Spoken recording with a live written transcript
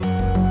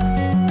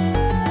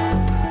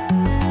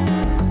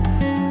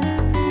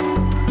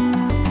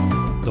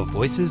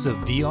Voices of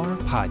VR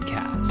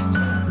podcast.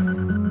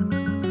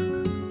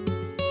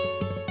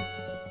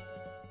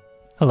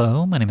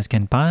 Hello, my name is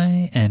Ken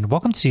Pai, and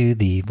welcome to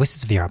the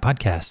Voices of VR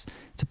podcast.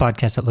 It's a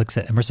podcast that looks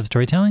at immersive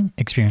storytelling,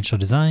 experiential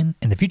design,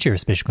 and the future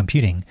of spatial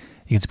computing.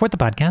 You can support the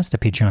podcast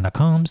at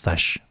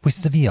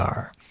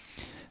patreon.com/voicesofvr.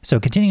 So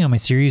continuing on my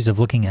series of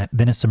looking at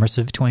Venice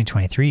Immersive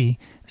 2023,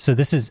 so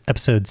this is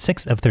episode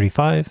 6 of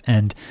 35,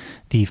 and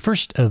the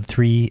first of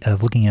 3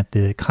 of looking at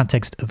the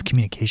context of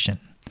communication.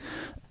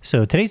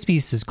 So today's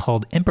piece is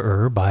called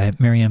Emperor by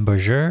Marianne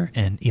Berger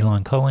and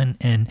Elon Cohen,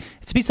 and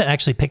it's a piece that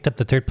actually picked up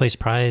the 3rd place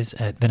prize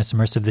at Venice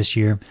Immersive this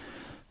year.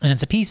 And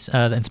it's a piece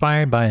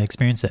inspired by an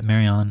experience that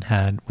Marianne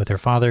had with her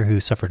father who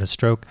suffered a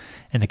stroke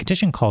and a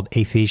condition called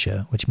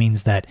aphasia, which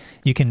means that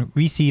you can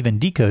receive and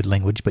decode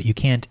language, but you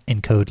can't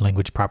encode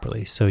language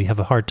properly. So you have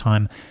a hard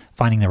time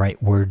finding the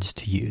right words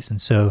to use. And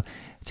so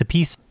it's a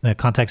piece in the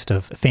context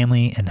of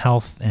family and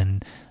health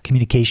and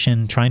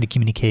communication, trying to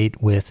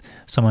communicate with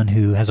someone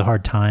who has a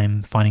hard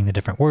time finding the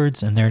different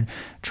words. And they're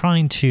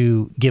trying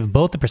to give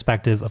both the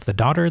perspective of the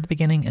daughter at the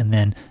beginning and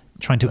then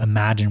trying to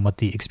imagine what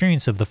the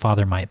experience of the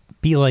father might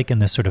be like in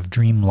this sort of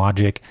dream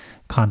logic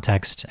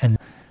context, and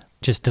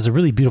just does a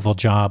really beautiful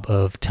job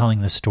of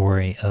telling the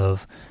story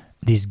of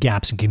these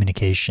gaps in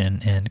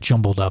communication and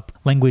jumbled up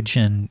language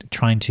and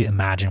trying to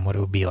imagine what it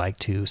would be like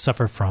to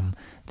suffer from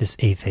this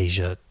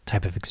aphasia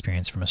type of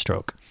experience from a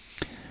stroke.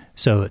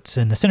 So it's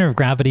in the center of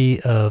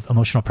gravity of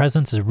emotional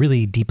presence, is a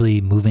really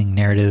deeply moving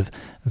narrative,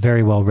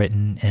 very well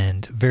written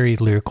and very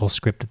lyrical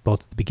script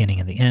both at the beginning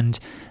and the end.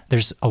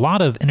 There's a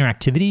lot of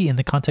interactivity in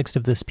the context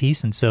of this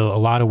piece, and so a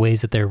lot of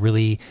ways that they're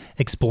really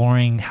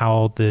exploring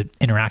how the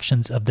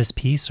interactions of this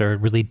piece are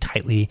really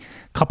tightly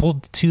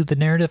coupled to the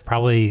narrative.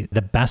 Probably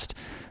the best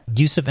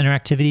use of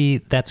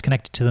interactivity that's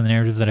connected to the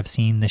narrative that I've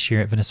seen this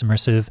year at Venice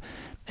Immersive.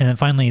 And then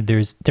finally,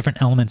 there's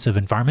different elements of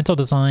environmental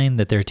design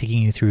that they're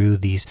taking you through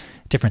these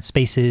different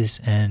spaces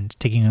and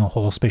taking a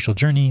whole spatial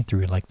journey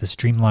through like this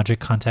dream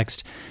logic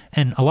context,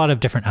 and a lot of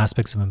different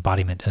aspects of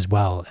embodiment as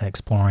well,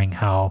 exploring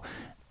how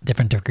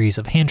different degrees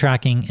of hand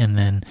tracking and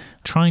then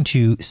trying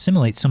to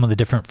simulate some of the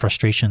different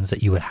frustrations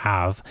that you would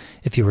have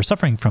if you were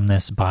suffering from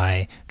this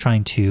by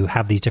trying to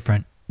have these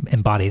different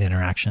embodied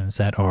interactions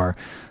that are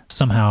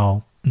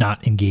somehow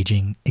not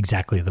engaging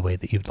exactly the way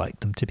that you'd like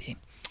them to be.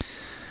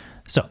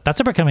 So that's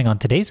what we're coming on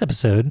today's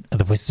episode of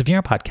the Voices of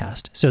VR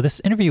podcast. So this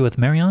interview with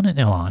Marianne and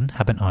Elon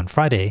happened on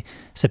Friday,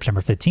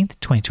 September 15th,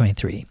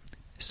 2023.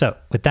 So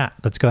with that,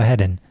 let's go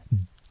ahead and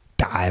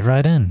dive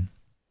right in.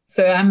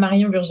 So I'm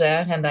Marianne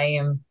Berger, and I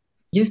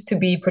used to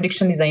be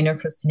production designer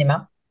for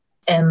cinema.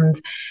 And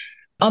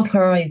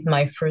Emperor is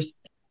my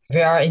first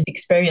VR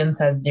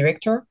experience as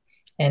director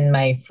and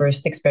my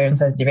first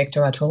experience as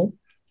director at all.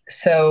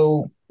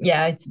 So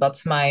yeah, it's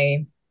about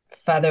my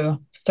father's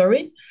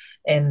story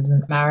and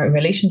my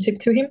relationship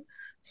to him.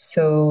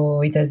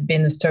 So it has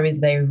been a story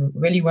that I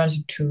really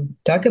wanted to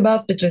talk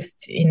about, but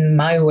just in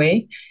my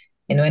way.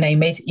 And when I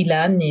met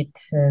Elon, it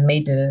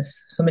made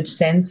so much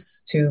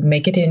sense to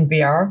make it in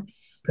VR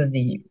because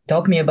he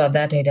talked me about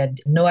that. I had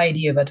no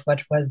idea about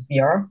what was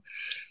VR.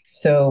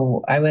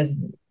 So I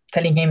was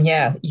telling him,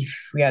 yeah, if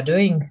we are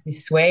doing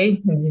this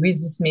way, with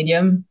this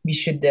medium, we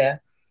should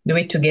do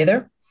it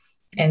together.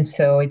 And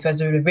so it was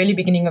the really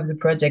beginning of the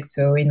project,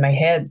 so in my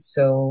head.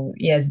 So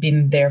he has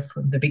been there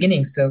from the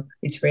beginning. So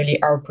it's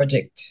really our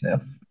project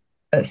of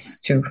us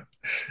too.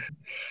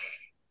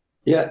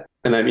 Yeah,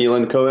 and I'm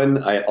Elon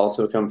Cohen. I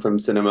also come from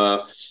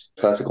cinema,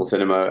 classical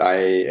cinema. I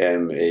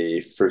am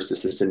a first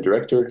assistant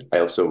director. I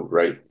also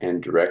write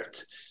and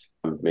direct.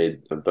 I've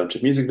made a bunch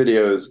of music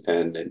videos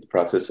and in the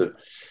process of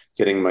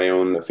getting my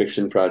own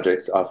fiction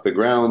projects off the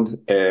ground.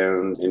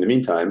 And in the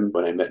meantime,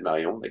 when I met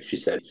Marion, like she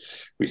said,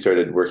 we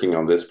started working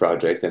on this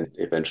project and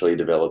eventually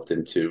developed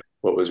into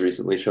what was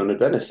recently shown at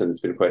Venice, and it's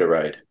been quite a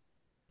ride.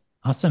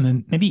 Awesome.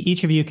 And maybe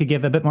each of you could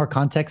give a bit more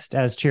context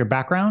as to your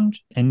background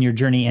and your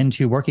journey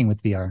into working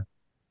with VR.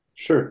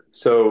 Sure.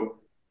 So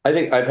I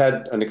think I've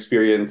had an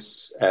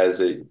experience as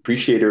an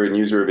appreciator and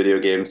user of video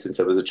games since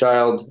I was a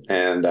child,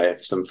 and I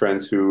have some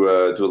friends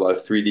who do a lot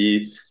of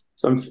 3D.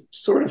 So I'm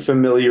sort of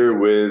familiar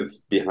with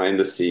behind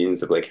the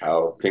scenes of like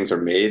how things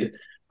are made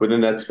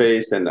within that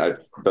space. And I've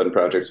done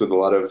projects with a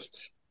lot of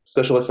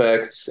special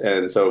effects.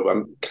 And so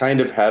I'm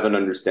kind of have an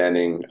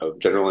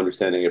general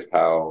understanding of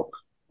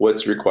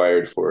what's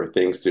required for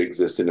things to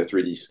exist in a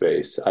 3D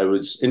space. I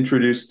was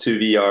introduced to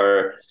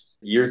VR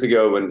years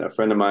ago when a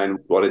friend of mine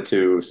wanted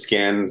to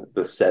scan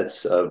the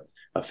sets of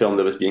a film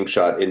that was being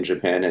shot in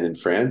Japan and in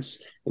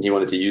France. And he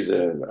wanted to use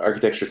an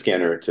architecture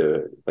scanner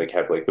to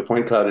have the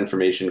point cloud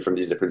information from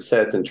these different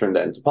sets and turn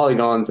that into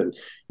polygons. And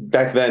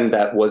back then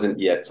that wasn't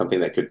yet something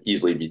that could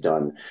easily be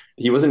done.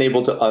 He wasn't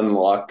able to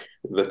unlock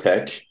the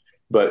tech,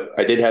 but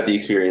I did have the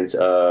experience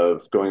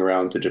of going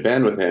around to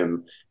Japan with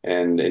him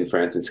and in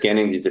France and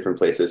scanning these different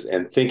places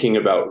and thinking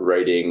about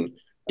writing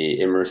an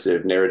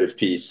immersive narrative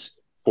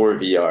piece for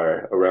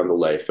VR around the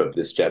life of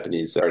this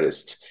Japanese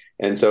artist.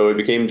 And so it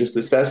became just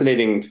this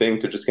fascinating thing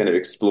to just kind of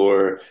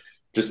explore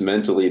just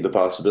mentally the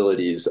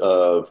possibilities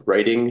of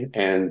writing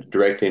and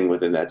directing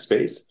within that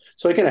space.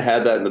 So I kind of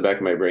had that in the back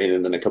of my brain.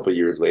 And then a couple of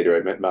years later, I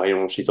met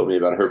Marion. She told me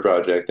about her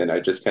project, and I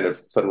just kind of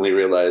suddenly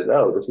realized,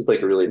 oh, this is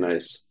like a really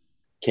nice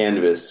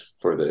canvas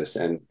for this.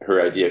 And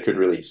her idea could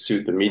really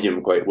suit the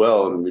medium quite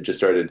well. And we just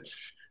started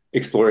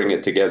exploring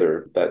it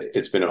together. That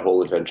it's been a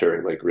whole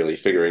adventure, like really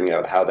figuring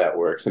out how that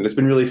works. And it's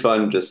been really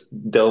fun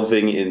just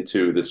delving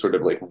into this sort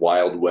of like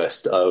wild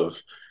west of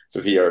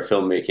VR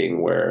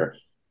filmmaking where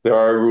there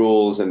are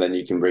rules and then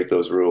you can break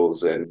those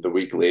rules. And the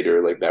week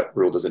later, like that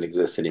rule doesn't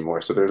exist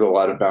anymore. So there's a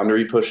lot of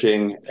boundary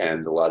pushing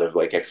and a lot of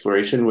like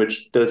exploration,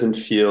 which doesn't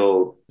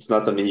feel, it's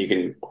not something you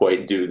can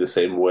quite do the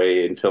same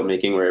way in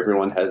filmmaking where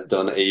everyone has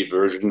done a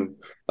version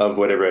of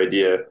whatever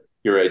idea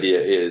your idea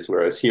is.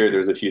 Whereas here,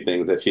 there's a few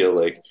things that feel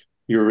like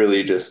you're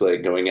really just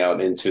like going out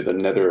into the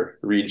nether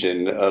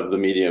region of the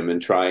medium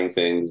and trying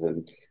things.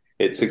 And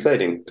it's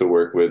exciting to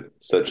work with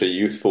such a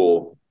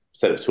youthful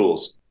set of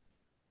tools.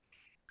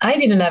 I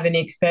didn't have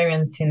any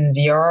experience in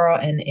VR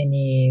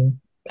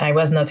I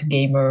was not a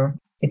gamer.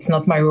 It's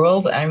not my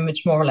world. I'm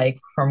much more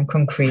like from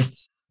concrete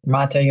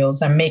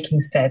materials. I'm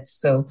making sets.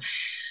 So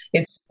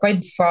it's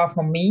quite far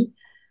from me.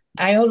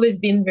 I always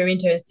been very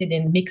interested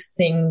in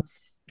mixing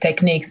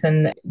techniques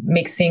and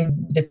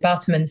mixing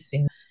departments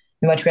in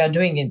what we are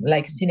doing.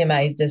 Like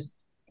cinema is just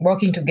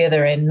working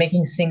together and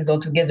making things all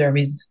together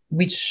with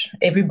which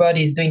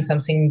everybody is doing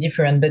something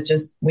different, but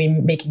just we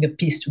making a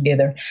piece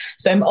together.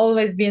 So I'm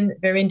always been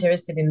very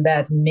interested in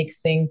that, in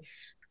mixing.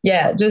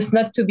 Yeah, just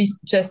not to be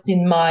just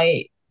in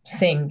my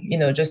thing,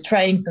 just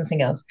trying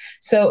something else.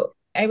 So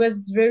I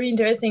was very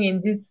interested in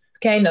this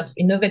kind of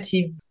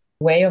innovative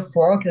way of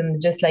work and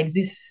just like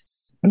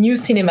this new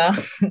cinema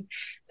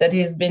that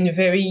has been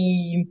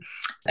very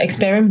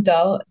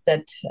experimental,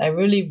 that I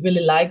really,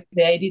 really like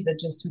the idea that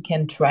just we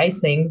can try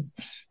things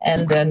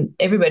and then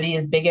everybody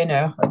is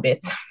beginner a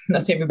bit.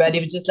 Not everybody,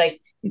 but just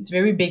like it's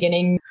very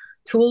beginning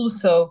tool.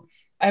 So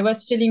I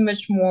was feeling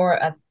much more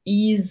at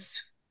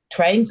ease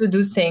trying to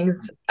do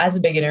things as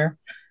a beginner,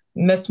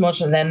 much more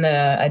than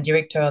a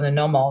director on a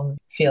normal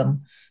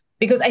film.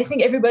 Because I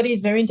think everybody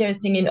is very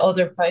interesting in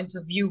other points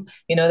of view.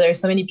 There are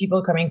so many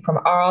people coming from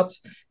art,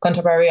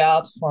 contemporary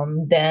art,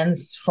 from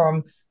dance,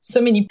 from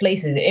so many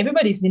places.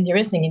 Everybody's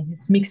interested in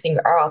this mixing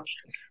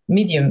arts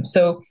medium.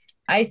 So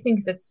I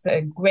think that's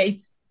a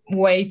great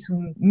way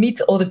to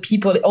meet other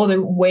people,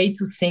 other way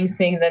to sing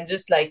things, and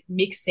just like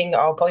mixing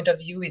our point of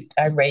view is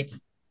great.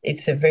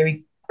 It's a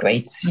very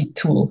great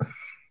tool.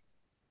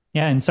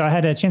 Yeah, and so I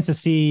had a chance to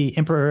see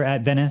Emperor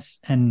at Venice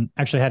and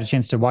actually had a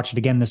chance to watch it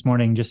again this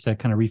morning just to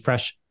kind of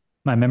refresh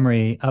my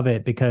memory of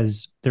it,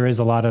 because there is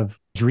a lot of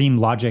dream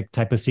logic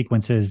type of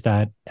sequences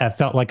that I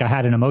felt like I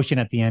had an emotion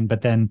at the end,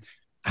 but then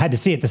I had to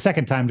see it the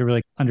second time to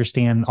really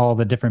understand all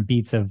the different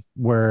beats of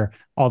where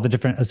all the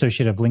different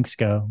associative links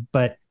go.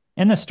 But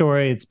in the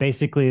story, it's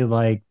basically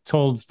like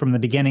told from the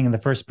beginning in the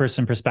first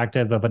person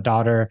perspective of a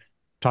daughter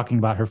talking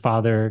about her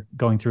father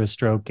going through a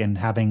stroke and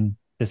having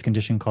this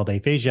condition called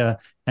aphasia.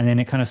 And then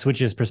it kind of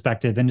switches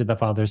perspective into the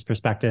father's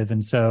perspective.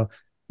 And so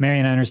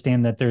Marion, I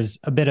understand that there's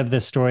a bit of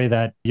this story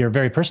that you're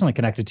very personally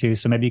connected to.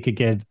 So maybe you could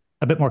give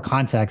a bit more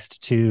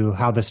context to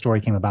how this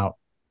story came about.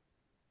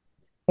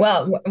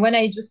 Well, when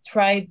I just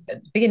tried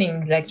at the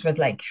beginning, like it was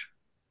like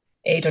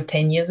 8 or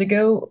 10 years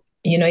ago,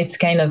 it's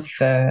kind of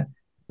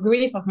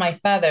grief of my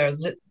father.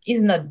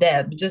 He's not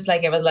dead, but just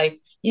like I was like,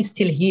 he's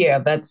still here.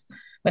 But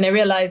when I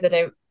realized that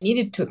I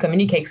needed to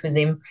communicate with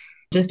him,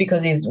 just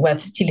because he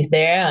was still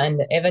there,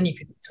 and even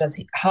if it was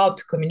hard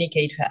to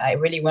communicate, I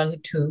really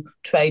wanted to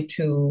try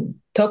to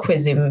talk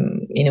with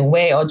him in a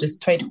way, or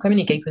just try to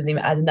communicate with him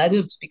as an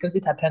adult, because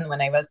it happened when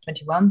I was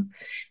 21.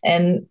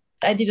 And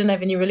I didn't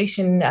have any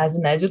relation as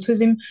an adult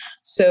with him.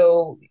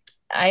 So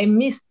I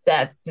missed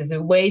that as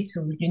a way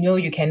to,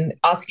 you can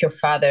ask your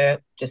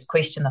father just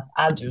question of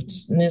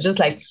adults. And it's just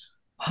like,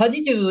 how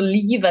did you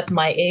live at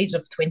my age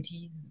of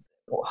 20s?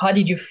 How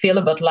did you feel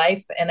about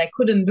life? And I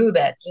couldn't do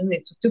that.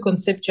 It's too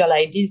conceptual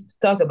ideas to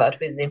talk about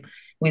with him.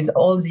 With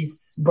all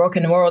these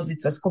broken words, it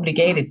was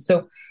complicated.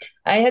 So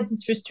I had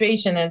this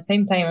frustration. And at the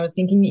same time, I was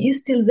thinking, he's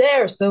still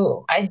there.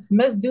 So I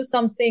must do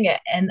something.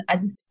 And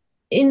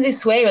in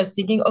this way, I was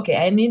thinking, okay,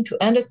 I need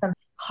to understand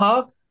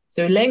how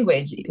the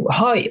language,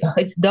 how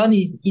it's done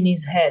in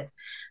his head.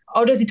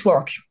 How does it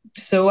work?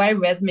 So I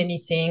read many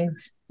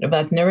things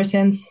about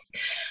neuroscience.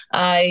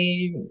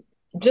 I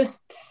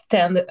just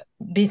stand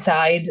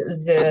beside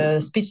the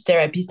speech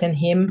therapist and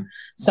him,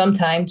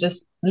 sometimes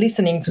just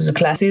listening to the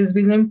classes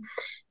with him,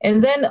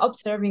 and then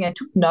observing. I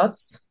took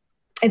notes,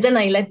 and then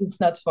I let this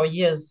notes for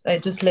years. I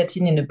just let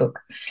it in a book.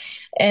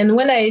 And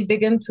when I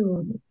began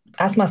to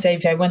ask myself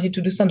if I wanted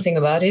to do something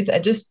about it, I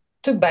just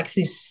took back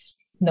these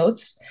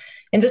notes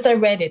and just I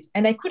read it.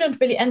 And I couldn't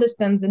really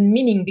understand the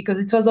meaning because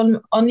it was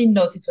only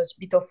notes. It was a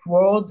bit of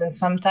words and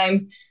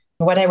sometimes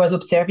what I was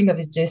observing of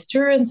his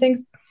gesture and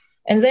things.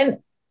 And then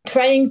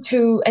trying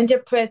to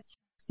interpret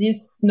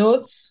these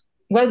notes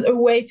was a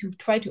way to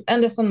try to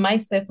understand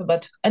myself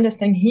about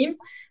understanding him.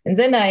 And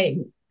then I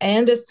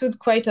understood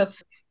quite a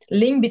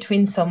link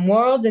between some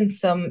words and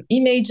some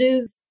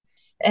images.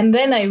 And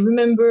then I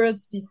remembered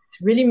these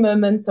really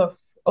moments of,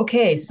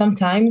 okay,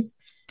 sometimes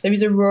there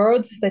is a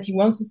word that he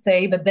wants to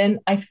say, but then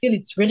I feel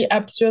it's really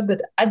absurd,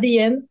 but at the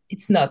end,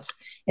 it's not.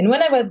 And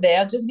when I was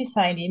there, just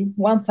beside him,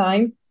 one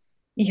time,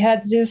 he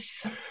had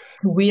this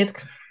weird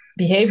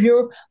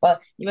behavior. Well,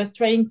 he was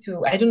trying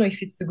to, I don't know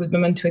if it's a good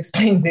moment to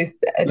explain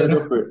this. I No, don't go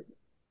know. for it.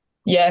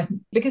 Yeah,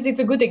 because it's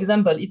a good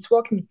example. It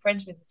works in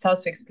French, but it's hard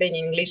to explain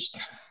in English.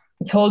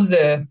 It's all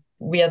the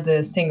weird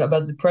thing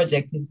about the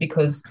project is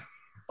because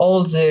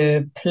all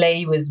the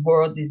play with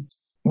words is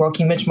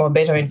working much more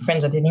better in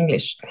French than in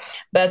English.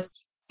 But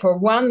for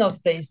one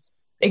of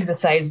these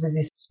exercise with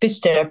this speech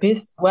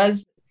therapist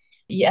was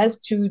he has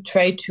to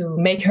try to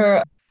make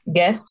her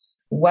guess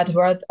what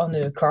word on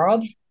a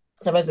card.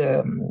 There was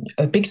a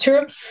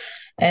picture,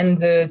 and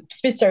the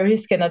speech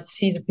therapist cannot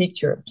see the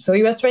picture. So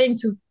he was trying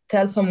to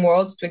tell some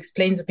words to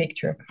explain the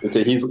picture.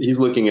 So he's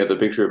looking at the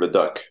picture of a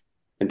duck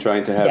and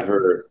trying to have Yeah,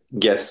 her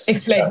guess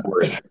explain. that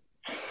word.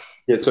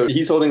 Yeah, so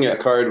he's holding a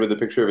card with a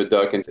picture of a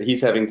duck, and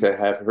he's having to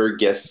have her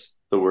guess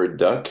the word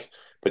duck,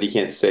 but he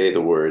can't say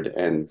the word.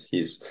 And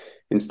he's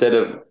instead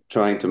of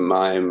trying to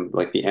mime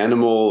like the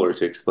animal or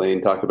to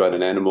explain, talk about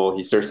an animal,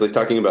 he starts like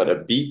talking about a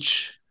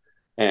beach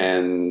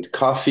and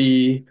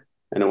coffee.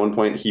 And at one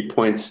point, he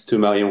points to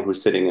Marion,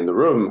 who's sitting in the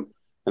room,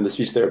 and the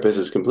speech therapist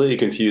is completely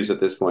confused at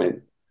this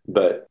point.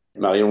 But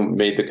Marion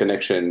made the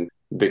connection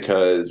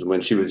because when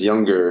she was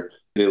younger,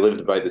 they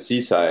lived by the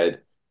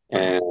seaside,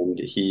 and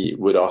he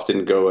would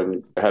often go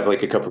and have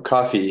like a cup of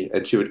coffee,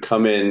 and she would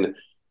come in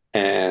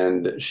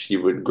and she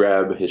would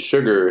grab his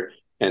sugar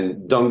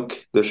and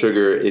dunk the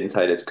sugar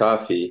inside his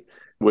coffee,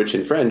 which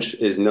in French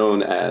is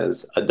known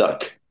as a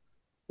duck.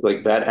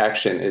 Like that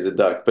action is a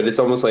duck, but it's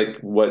almost like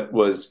what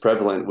was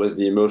prevalent was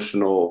the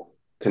emotional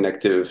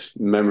connective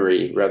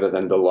memory rather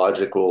than the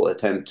logical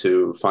attempt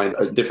to find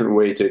a different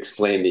way to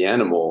explain the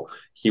animal.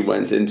 He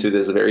went into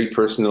this very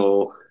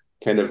personal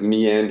kind of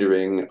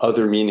meandering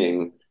other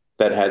meaning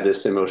that had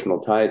this emotional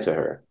tie to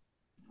her.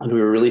 And we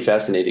were really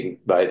fascinated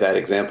by that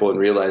example and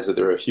realized that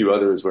there were a few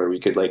others where we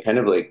could like kind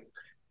of like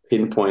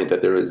pinpoint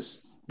that there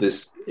was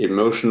this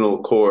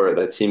emotional core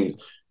that seemed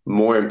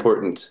more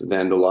important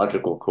than the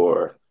logical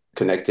core,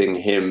 connecting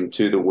him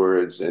to the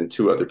words and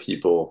to other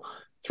people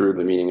through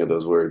the meaning of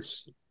those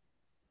words.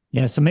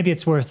 Yeah, so maybe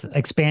it's worth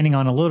expanding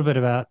on a little bit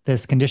about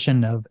this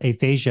condition of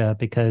aphasia,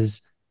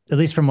 because at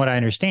least from what I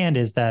understand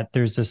is that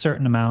there's a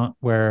certain amount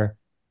where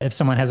if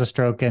someone has a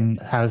stroke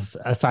and has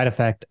a side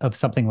effect of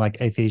something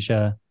like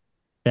aphasia,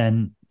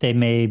 then they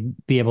may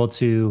be able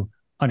to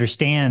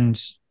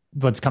understand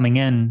what's coming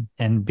in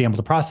and be able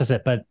to process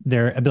it, but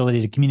their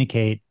ability to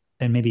communicate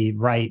and maybe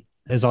write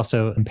is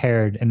also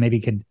impaired. And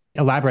maybe could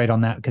elaborate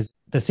on that, because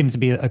this seems to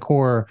be a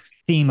core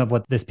theme of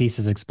what this piece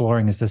is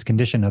exploring, is this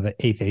condition of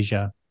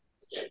aphasia.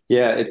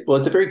 Yeah, well,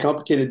 it's a very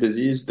complicated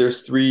disease.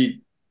 There's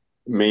three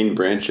main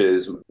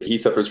branches. He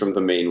suffers from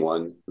the main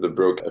one, the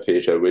Broca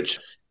aphasia, which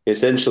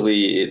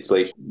essentially it's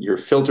like your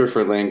filter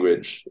for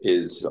language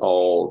is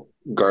all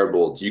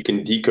garbled. You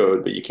can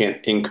decode, but you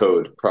can't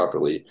encode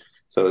properly.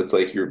 So it's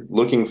like you're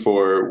looking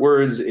for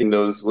words in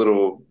those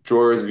little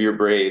drawers of your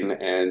brain,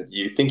 and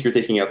you think you're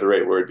taking out the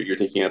right word, but you're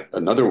taking out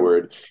another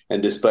word.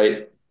 And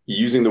despite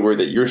using the word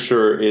that you're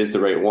sure is the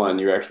right one,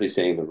 you're actually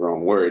saying the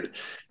wrong word.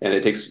 And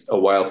it takes a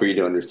while for you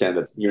to understand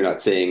that you're not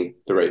saying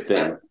the right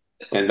thing.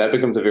 And that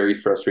becomes a very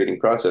frustrating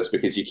process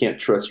because you can't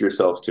trust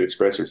yourself to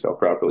express yourself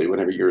properly.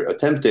 Whenever you're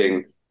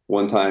attempting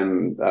one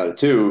time out of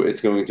two,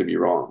 it's going to be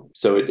wrong.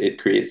 So it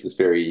creates this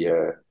very,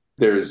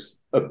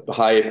 there's a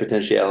high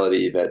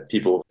potentiality that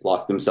people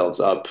lock themselves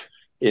up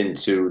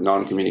into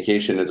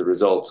non-communication as a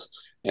result.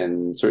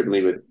 And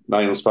certainly with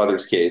Marion's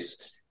father's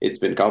case, it's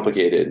been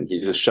complicated.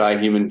 He's a shy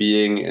human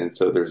being. And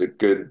so there's a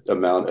good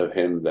amount of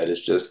him that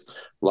is just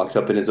locked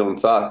up in his own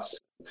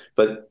thoughts.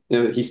 But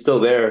you know, he's still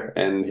there,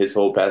 and his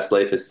whole past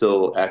life is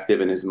still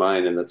active in his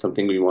mind. And that's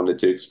something we wanted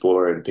to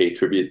explore and pay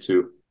tribute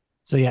to.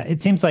 So yeah,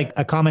 it seems like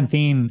a common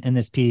theme in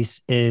this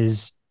piece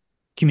is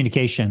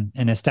communication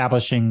and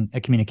establishing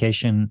a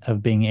communication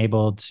of being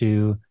able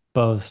to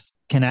both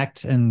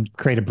connect and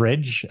create a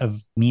bridge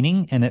of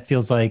meaning. And it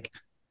feels like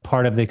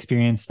part of the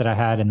experience that I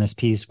had in this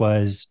piece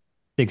was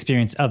the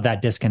experience of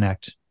that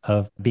disconnect,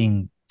 of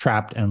being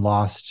trapped and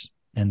lost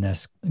in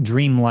this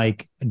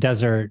dreamlike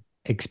desert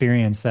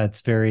experience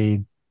that's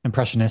very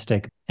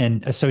impressionistic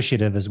and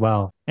associative as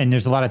well. And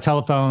there's a lot of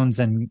telephones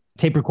and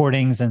tape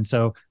recordings. And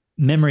so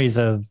memories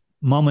of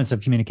moments of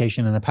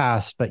communication in the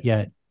past, but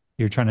yet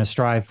you're trying to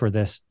strive for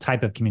this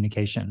type of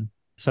communication.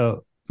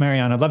 So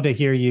Marianne, I'd love to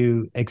hear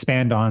you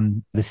expand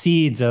on the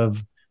seeds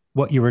of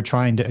what you were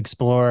trying to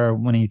explore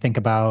when you think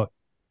about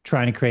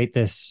trying to create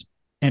this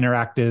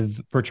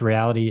interactive virtual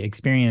reality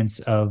experience,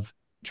 of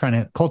trying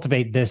to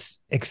cultivate this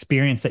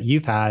experience that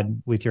you've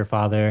had with your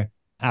father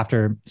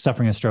after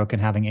suffering a stroke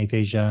and having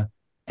aphasia,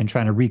 and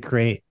trying to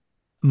recreate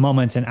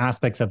moments and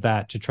aspects of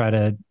that to try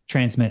to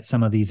transmit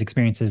some of these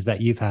experiences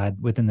that you've had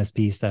within this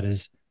piece that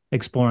is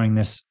exploring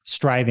this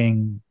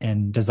striving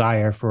and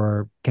desire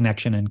for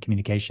connection and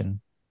communication.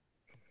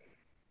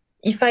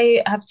 If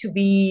I have to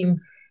be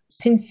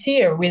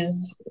sincere with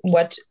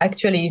what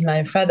actually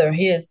my father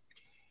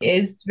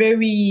is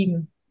very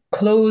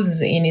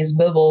close in his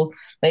bubble.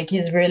 Like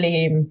he's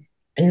really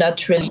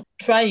not really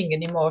trying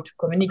anymore to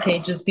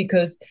communicate just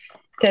because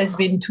it has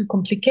been too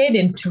complicated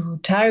and too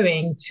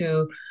tiring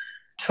to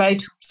try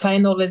to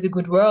find always a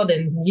good word.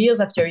 And years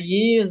after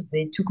years,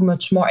 it took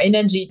much more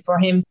energy for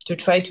him to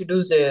try to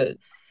do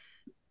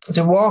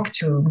the work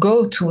to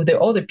go to the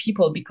other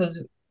people,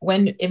 because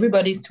when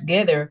everybody's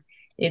together,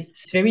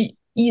 it's very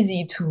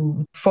easy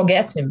to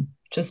forget him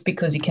just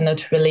because he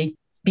cannot really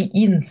be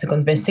in the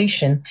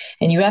conversation,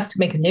 and you have to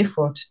make an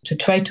effort to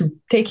try to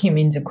take him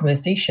in the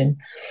conversation.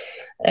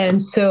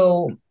 And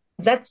so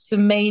that's the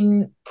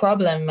main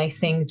problem, I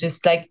think.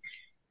 Just like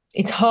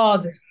it's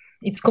hard,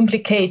 it's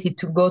complicated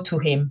to go to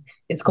him,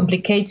 it's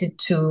complicated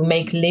to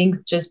make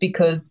links just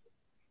because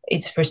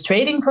it's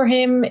frustrating for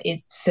him,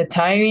 it's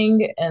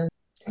tiring, and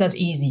it's not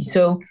easy.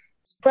 So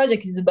this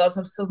project is about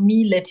also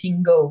me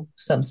letting go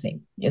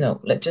something,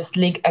 like just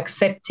like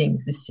accepting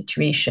the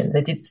situation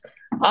that it's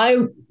I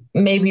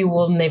maybe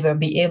will never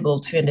be able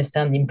to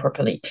understand him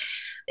properly.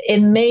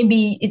 And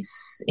maybe it's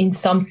in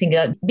something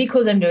that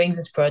because I'm doing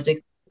this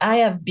project, I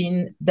have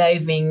been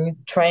diving,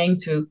 trying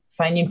to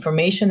find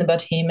information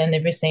about him and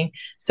everything.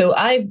 So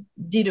I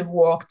did a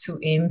work to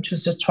him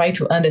to try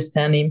to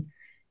understand him.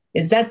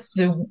 Is that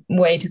the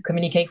way to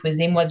communicate with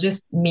him? Was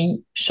just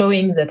me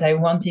showing that I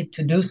wanted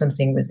to do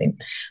something with him.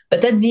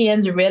 But at the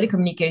end, the real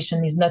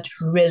communication is not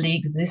really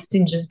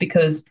existing just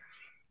because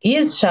he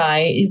is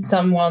shy, is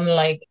someone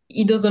like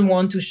he doesn't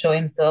want to show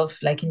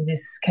himself like in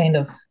this kind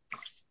of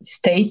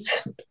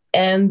state.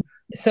 And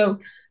so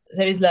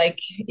there is like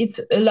it's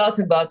a lot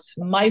about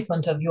my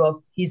point of view of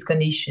his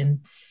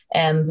condition.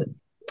 And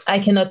I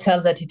cannot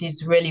tell that it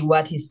is really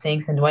what he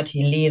thinks and what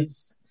he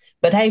lives.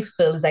 But I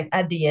feel like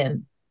at the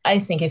end, I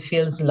think he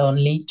feels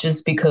lonely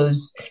just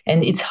because,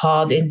 and it's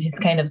hard, and it's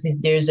kind of this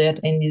desert,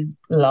 and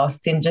he's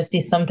lost, and just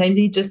he's sometimes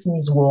he's just in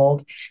his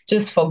world,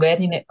 just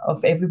forgetting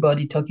of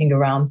everybody talking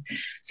around.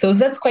 So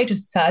that's quite a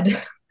sad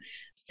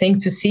thing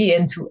to see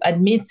and to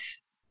admit.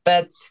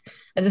 But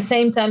at the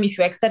same time, if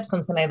you accept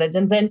something like that,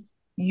 and then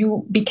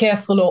you be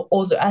careful of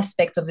all the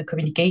aspects of the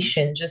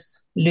communication,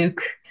 just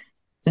look,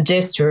 the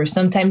gesture.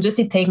 Sometimes just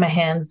it take my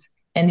hands,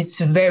 and it's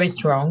very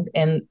strong,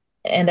 and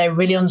I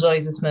really enjoy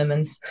these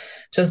moments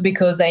just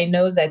because I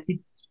know that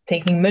it's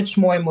taking much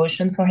more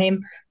emotion for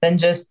him than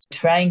just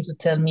trying to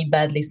tell me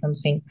badly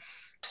something.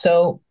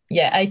 So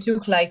yeah, I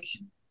took like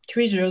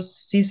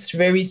treasures, these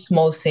very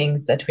small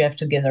things that we have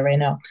together right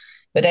now.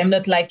 But I'm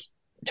not like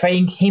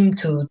trying him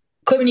to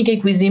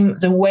communicate with him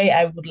the way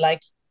I would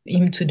like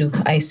him to do.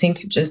 I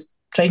think just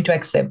trying to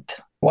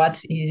accept what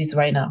he is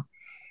right now.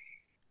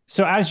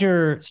 So as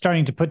you're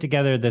starting to put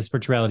together this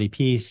virtual reality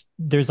piece,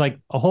 there's like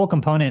a whole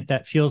component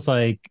that feels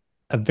like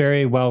a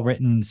very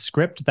well-written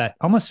script that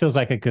almost feels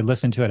like I could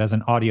listen to it as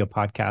an audio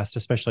podcast,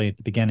 especially at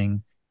the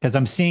beginning, because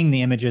I'm seeing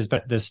the images,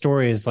 but the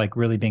story is like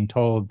really being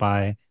told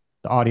by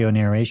the audio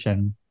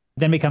narration.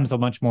 Then becomes a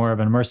much more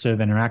of an immersive,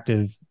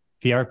 interactive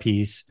VR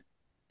piece,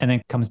 and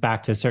then comes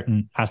back to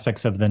certain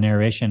aspects of the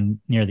narration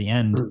near the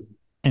end.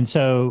 And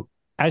so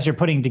as you're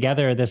putting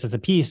together this as a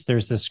piece,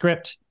 there's the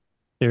script,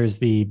 there's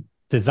the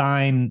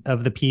design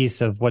of the piece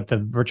of what the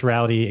virtual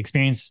reality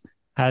experience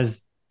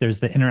has,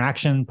 there's the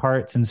interaction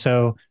parts. And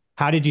so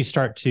how did you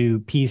start to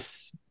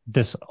piece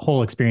this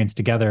whole experience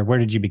together? Where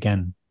did you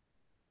begin?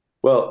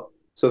 Well,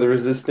 so there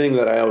was this thing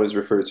that I always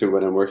refer to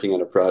when I'm working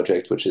on a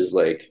project, which is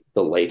like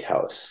the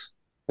lighthouse.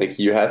 Like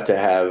you have to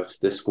have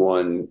this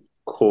one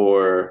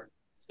core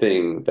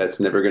thing that's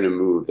never going to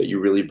move, that you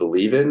really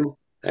believe in.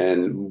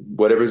 And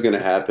whatever's going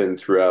to happen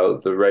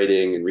throughout the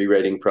writing and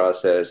rewriting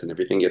process and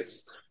everything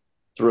gets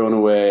thrown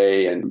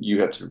away and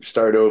you have to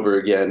start over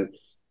again,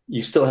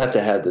 you still have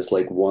to have this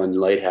like one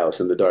lighthouse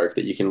in the dark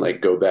that you can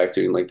like go back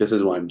to and like, this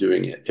is why I'm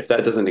doing it. If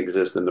that doesn't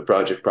exist, then the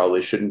project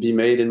probably shouldn't be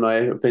made, in my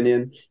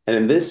opinion. And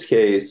in this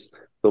case,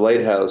 the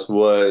lighthouse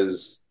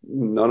was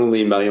not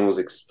only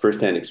Marion's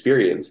firsthand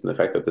experience and the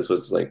fact that this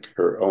was like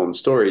her own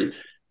story,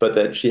 but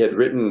that she had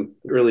written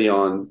early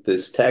on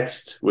this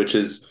text, which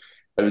is,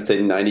 I would say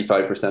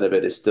 95% of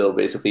it is still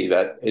basically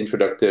that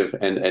introductive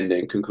and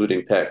ending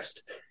concluding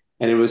text.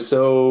 And it was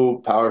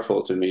so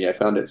powerful to me. I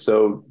found it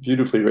so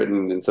beautifully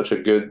written and such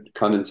a good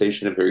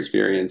condensation of her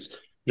experience,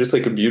 just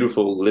like a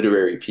beautiful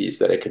literary piece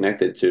that I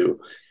connected to.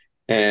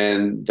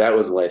 And that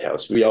was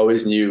Lighthouse. We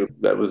always knew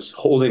that was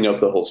holding up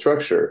the whole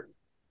structure.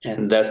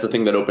 And that's the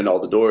thing that opened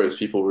all the doors.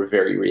 People were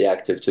very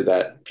reactive to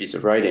that piece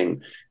of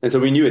writing. And so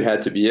we knew it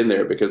had to be in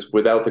there because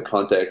without the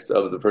context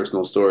of the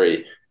personal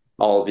story,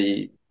 all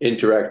the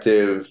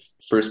interactive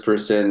first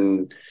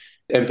person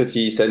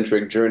empathy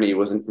centric journey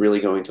wasn't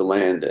really going to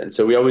land. And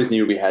so we always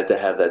knew we had to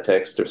have that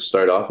text to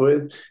start off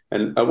with.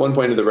 And at one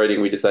point in the writing,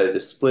 we decided to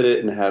split it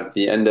and have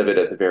the end of it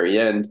at the very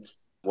end.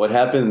 What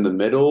happened in the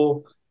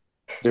middle,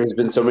 There's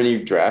been so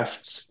many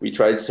drafts. We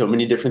tried so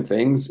many different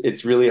things.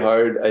 It's really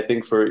hard, I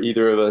think, for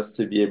either of us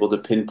to be able to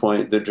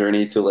pinpoint the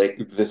journey to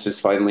like, this is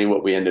finally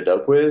what we ended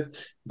up with.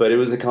 But it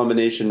was a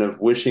combination of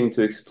wishing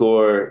to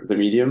explore the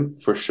medium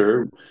for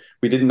sure.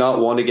 We did not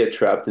want to get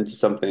trapped into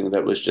something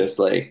that was just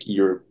like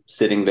you're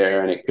sitting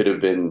there and it could have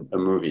been a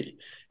movie.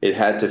 It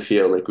had to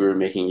feel like we were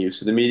making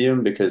use of the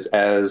medium because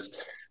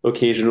as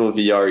occasional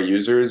VR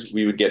users,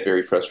 we would get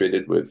very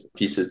frustrated with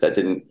pieces that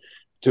didn't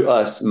to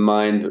us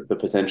mind the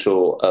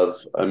potential of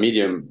a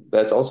medium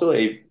that's also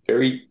a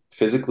very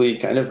physically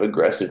kind of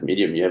aggressive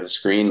medium. You have a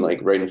screen like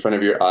right in front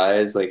of your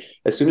eyes. Like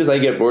as soon as I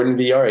get bored in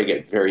VR, I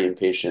get very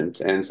impatient.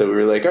 And so we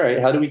were like, all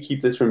right, how do we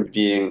keep this from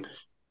being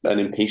an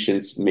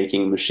impatience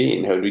making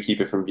machine? How do we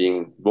keep it from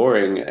being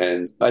boring?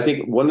 And I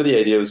think one of the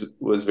ideas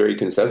was very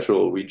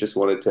conceptual. We just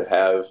wanted to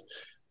have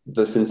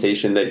the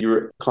sensation that you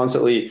were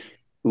constantly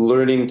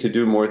learning to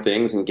do more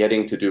things and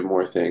getting to do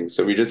more things.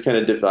 So we just kind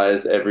of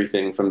devised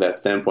everything from that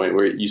standpoint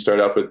where you start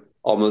off with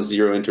almost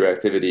zero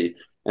interactivity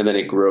and then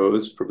it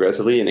grows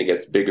progressively and it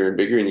gets bigger and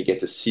bigger and you get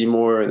to see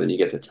more and then you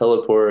get to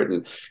teleport.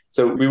 And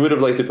so we would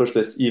have liked to push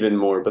this even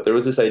more, but there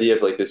was this idea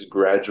of like this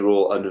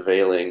gradual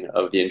unveiling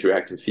of the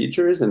interactive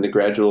features and the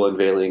gradual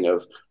unveiling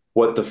of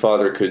what the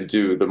father could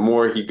do. The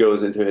more he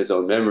goes into his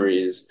own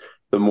memories,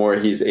 the more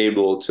he's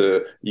able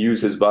to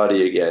use his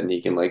body again.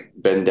 He can like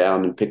bend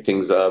down and pick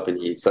things up, and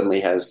he suddenly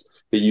has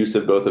the use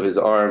of both of his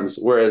arms.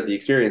 Whereas the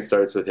experience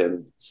starts with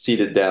him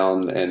seated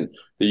down, and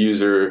the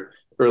user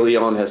early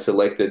on has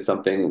selected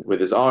something with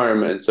his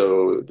arm. And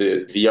so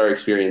the VR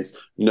experience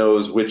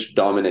knows which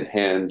dominant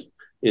hand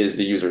is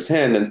the user's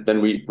hand. And then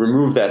we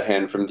remove that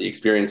hand from the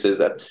experiences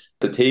at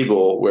the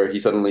table where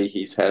he's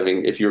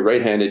having, if you're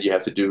right-handed, you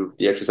have to do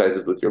the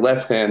exercises with your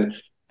left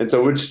hand. And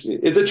so, which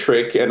it's a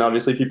trick, and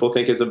obviously people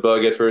think it's a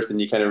bug at first,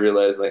 and you kind of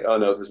realize like, oh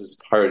no, this is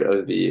part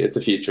of it's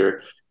a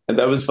feature. And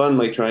that was fun,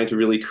 like trying to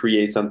really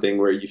create something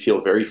where you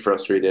feel very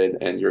frustrated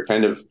and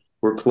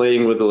we're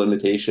playing with the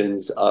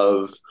limitations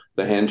of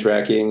the hand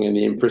tracking and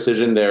the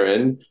imprecision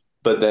therein,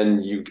 but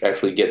then you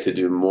actually get to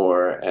do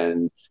more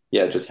and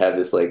yeah, just have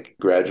this like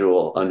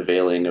gradual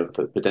unveiling of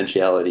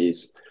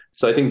potentialities.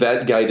 So I think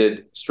that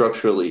guided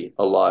structurally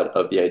a lot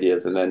of the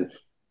ideas. And then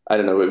I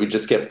don't know, we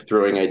just kept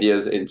throwing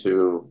ideas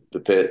into the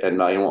pit and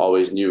Marion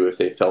always knew if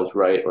they felt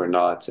right or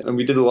not. And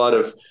we did a lot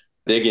of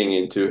digging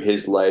into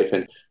his life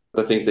and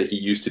the things that he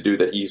used to do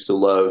that he used to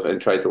love and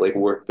tried to like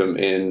work them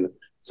in.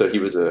 So he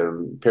was a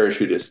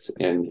parachutist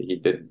and he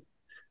did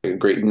a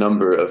great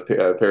number of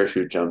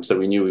parachute jumps. So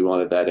we knew we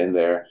wanted that in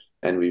there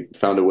and we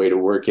found a way to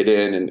work it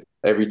in. And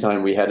every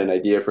time we had an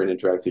idea for an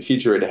interactive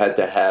feature, it had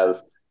to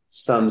have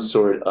some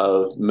sort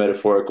of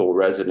metaphorical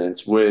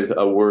resonance with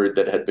a word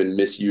that had been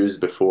misused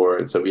before.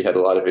 And so we had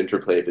a lot of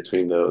interplay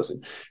between those.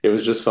 And it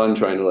was just fun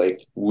trying to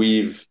like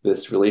weave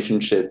this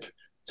relationship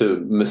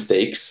to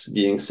mistakes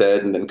being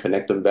said and then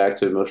connect them back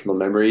to emotional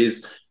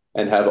memories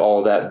and have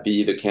all that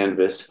be the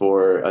canvas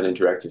for an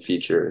interactive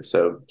feature.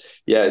 So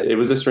yeah, it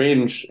was a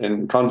strange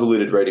and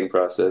convoluted writing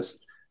process.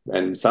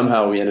 And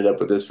somehow we ended up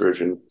with this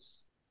version.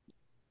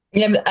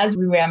 Yeah, but as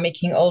we were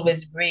making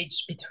always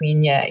bridge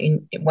between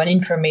one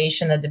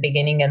information at the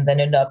beginning and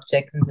then an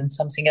object and then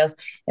something else,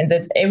 and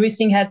that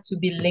everything had to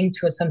be linked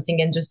to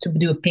something and just to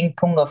do a ping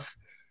pong of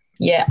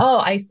oh,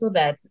 I saw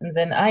that and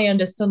then I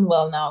understand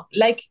well now.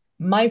 Like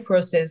my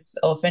process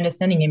of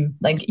understanding him,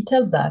 like he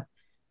tells that.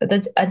 But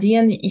that at the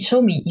end he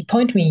showed me, he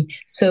point me.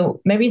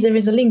 So maybe there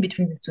is a link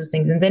between these two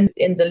things. And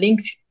the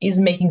link is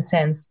making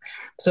sense.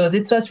 So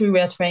that's what we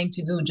were trying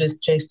to do,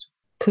 just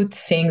put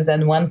things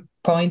at one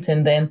point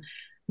and then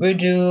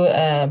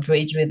redo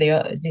bridge with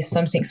this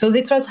something. So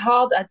it was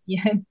hard at the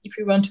end if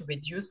we want to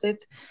reduce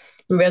it.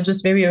 We were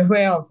just very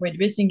aware of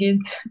reducing it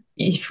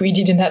if we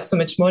didn't have so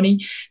much money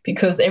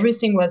because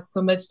everything was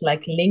so much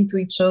like linked to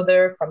each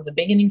other from the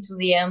beginning to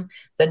the end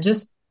that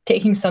just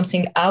taking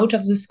something out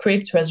of the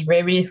script was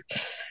very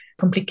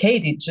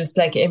complicated. Just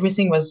like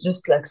everything was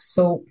just like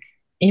so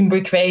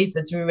imbricated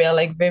that we were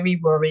like very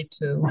worried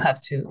to have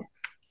to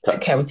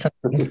carry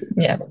something.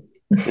 Yeah.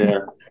 Yeah.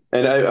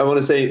 And I want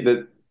to say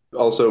that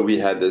also we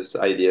had this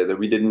idea that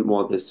we didn't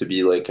want this to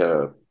be like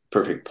a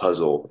perfect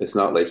puzzle. It's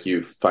not like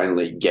you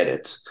finally get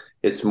it.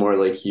 It's more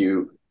like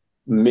you're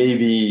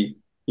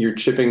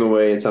chipping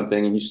away at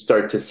something and you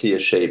start to see a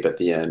shape at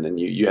the end and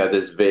you have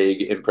this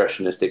vague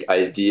impressionistic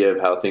idea of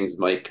how things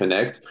might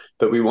connect.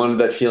 But we wanted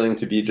that feeling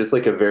to be just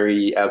like a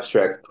very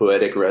abstract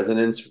poetic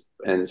resonance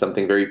and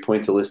something very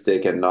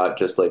pointillistic and not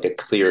just like a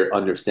clear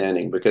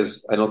understanding,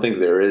 because I don't think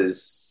there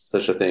is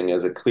such a thing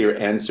as a clear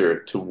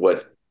answer to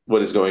what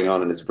is going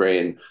on in his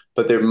brain,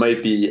 but there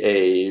might be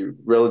a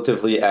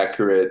relatively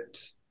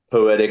accurate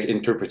poetic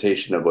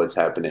interpretation of what's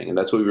happening. And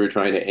that's what we were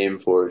trying to aim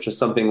for. Just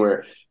something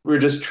where we're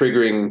just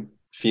triggering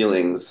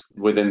feelings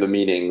within the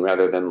meaning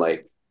rather than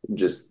like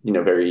just,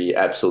 very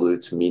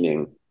absolute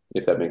meaning,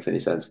 if that makes any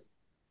sense.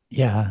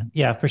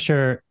 Yeah, for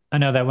sure. I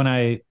know that when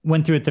I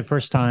went through it the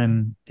first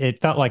time, it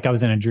felt like I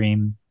was in a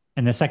dream.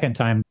 And the second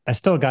time, I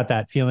still got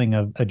that feeling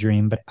of a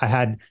dream, but I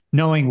had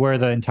knowing where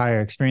the entire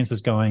experience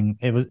was going,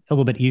 it was a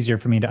little bit easier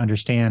for me to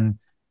understand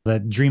the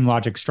dream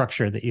logic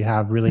structure that you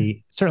have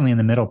really certainly in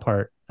the middle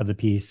part of the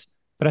piece.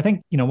 But I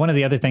think, one of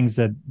the other things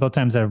that both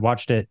times I've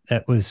watched it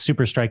that was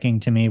super striking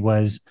to me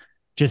was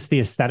just the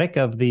aesthetic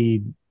of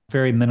the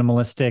very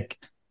minimalistic,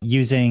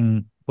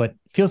 using what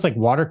feels like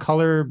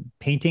watercolor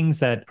paintings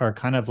that are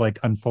kind of like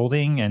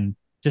unfolding, and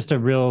just a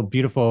real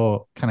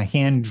beautiful kind of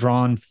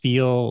hand-drawn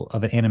feel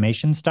of an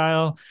animation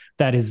style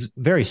that is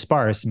very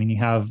sparse. I mean, you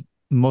have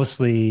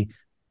mostly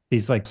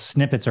these like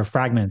snippets or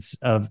fragments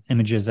of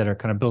images that are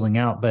kind of building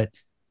out, but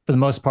for the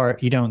most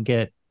part, you don't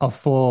get a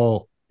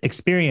full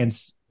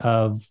experience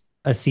of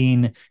a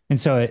scene. And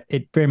so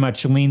it very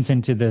much leans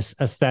into this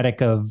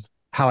aesthetic of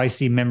how I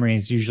see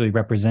memories usually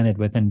represented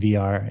within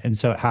VR. And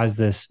so it has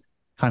this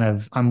kind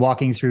of, I'm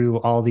walking through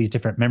all these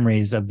different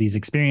memories of these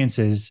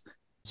experiences.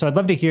 So I'd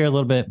love to hear a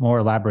little bit more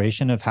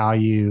elaboration of how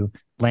you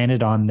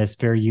landed on this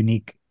very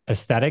unique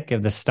aesthetic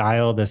of the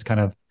style, this kind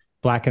of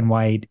black and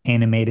white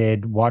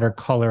animated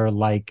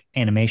watercolor-like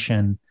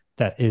animation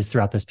that is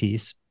throughout this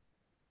piece.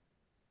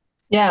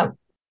 Yeah,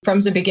 from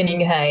the beginning,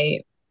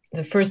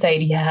 the first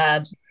idea I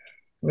had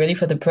really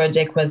for the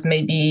project was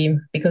maybe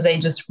because I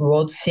just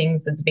wrote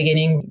things at the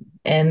beginning,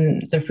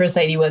 and the first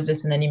idea was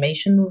just an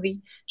animation movie,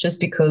 just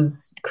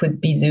because it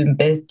could be the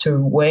better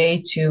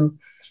way to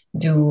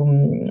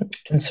do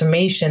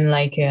transformation,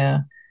 like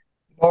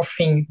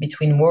morphing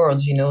between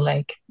worlds,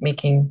 like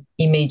making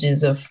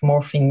images of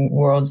morphing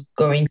worlds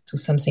going to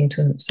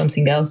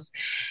something else.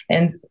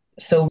 And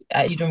so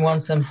I didn't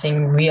want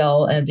something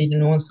real. I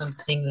didn't want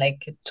something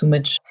like too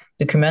much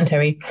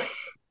documentary.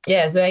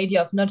 Yeah, the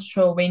idea of not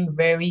showing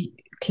very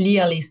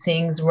clearly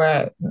things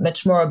were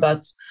much more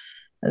about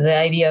the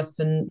idea of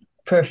a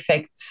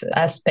perfect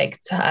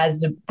aspect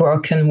as a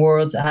broken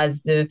world,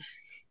 as the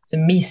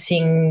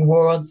missing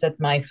words that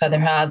my father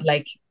had,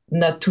 like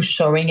not to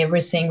showing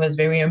everything was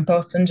very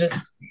important.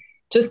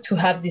 Just to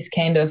have this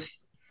kind of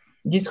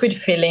discrete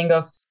feeling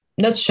of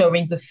not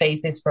showing the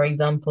faces, for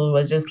example,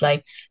 was just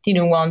like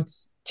didn't want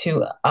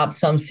to have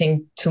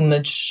something too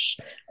much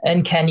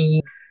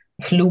uncanny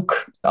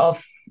look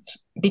of,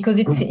 because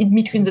it's in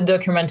between the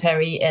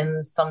documentary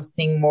and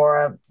something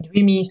more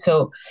dreamy.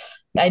 So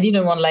I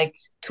didn't want like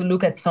to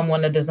look at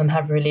someone that doesn't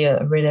have really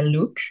a real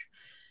look,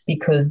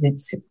 because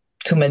it's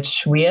too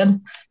much weird.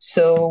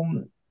 So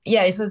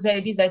yeah, it was the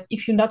idea that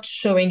if you're not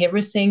showing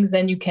everything,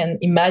 then you can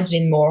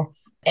imagine more.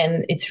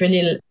 And it's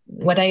really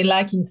what I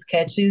like in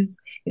sketches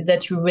is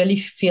that you really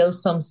feel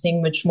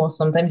something much more.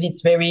 Sometimes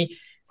it's very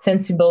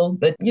sensible,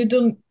 but you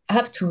don't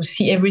have to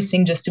see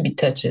everything just to be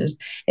touches.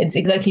 It's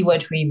exactly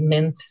what we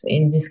meant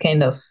in this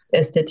kind of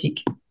aesthetic.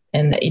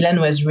 And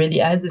Ilan was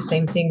really, I had the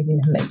same things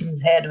in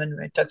his head when we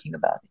were talking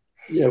about it.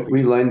 Yeah,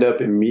 we lined up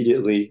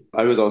immediately.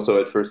 I was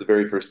also at first, the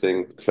very first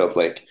thing felt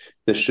like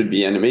this should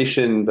be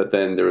animation, but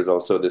then there was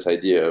also this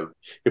idea of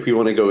if we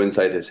want to go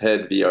inside his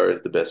head, VR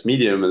is the best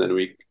medium. And then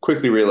we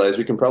quickly realized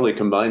we can probably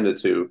combine the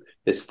two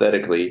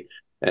aesthetically.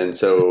 And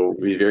so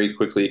we very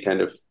quickly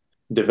kind of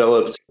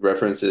developed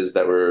references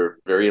that were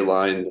very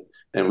aligned,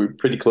 and we were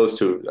pretty close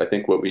to, I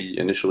think, what we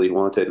initially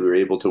wanted. We were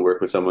able to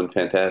work with someone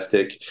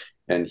fantastic,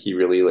 and he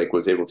really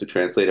was able to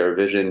translate our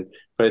vision.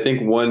 But I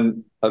think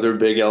one other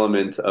big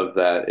element of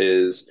that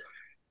is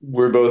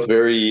we're both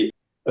very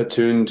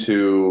attuned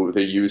to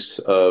the use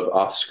of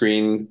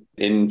off-screen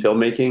in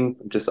filmmaking,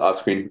 just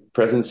off-screen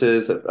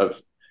presences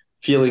of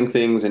feeling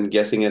things and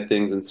guessing at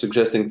things and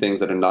suggesting things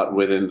that are not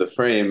within the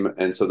frame.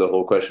 And so the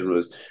whole question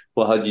was,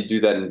 well, how do you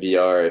do that in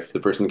VR if the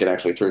person can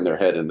actually turn their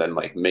head and then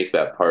make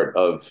that part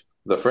of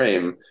the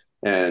frame?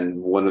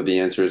 And one of the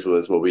answers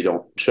was, well, we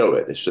don't show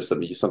it. It's just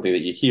something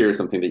that you hear,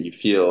 something that you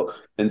feel.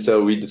 And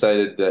so we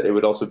decided that it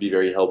would also be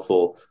very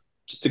helpful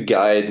just to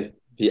guide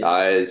the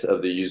eyes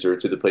of the user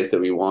to the place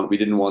that we want. We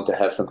didn't want to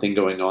have something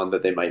going on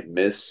that they might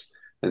miss.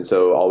 And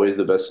so always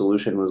the best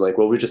solution was like,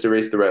 well, we just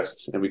erase the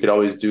rest, and we could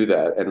always do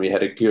that. And we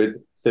had a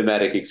good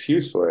thematic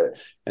excuse for it.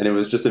 And it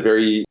was just a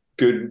very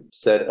good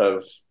set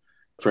of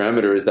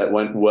parameters that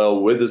went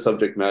well with the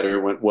subject matter,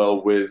 went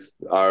well with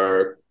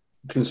our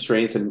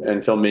constraints and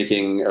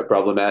filmmaking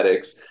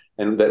problematics,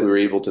 and that we were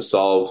able to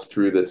solve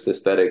through this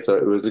aesthetic. So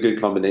it was a good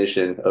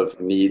combination of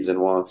needs and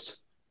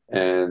wants.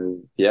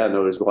 And yeah,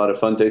 no, there's a lot of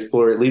fun to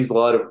explore. It leaves a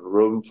lot of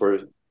room for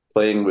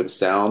playing with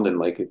sound,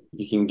 and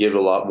you can give a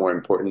lot more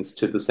importance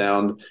to the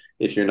sound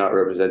if you're not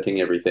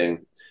representing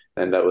everything.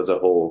 And that was a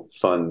whole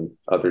fun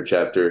other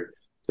chapter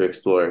to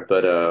explore.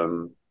 But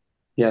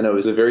yeah, no, it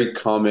was a very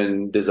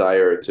common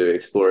desire to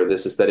explore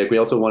this aesthetic. We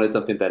also wanted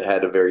something that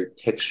had a very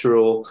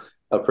textural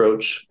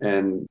approach,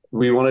 and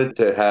we wanted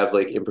to have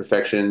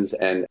imperfections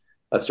and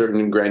a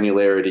certain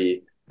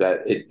granularity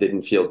that it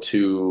didn't feel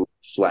too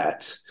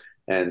flat.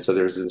 And so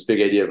there's this big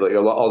idea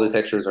of all the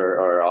textures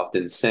are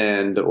often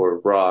sand or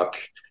rock,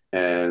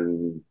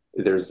 and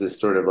there's this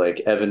sort of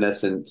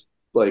evanescent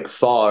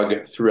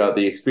fog throughout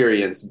the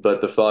experience,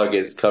 but the fog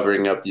is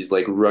covering up these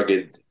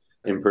rugged,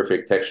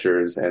 imperfect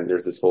textures. And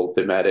there's this whole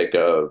thematic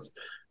of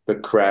the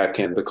crack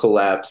and the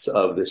collapse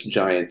of this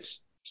giant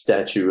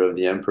statue of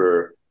the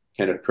emperor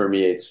kind of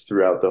permeates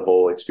throughout the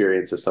whole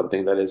experience as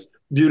something that is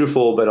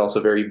beautiful, but also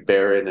very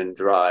barren and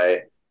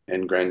dry.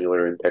 and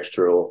granular and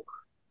textural.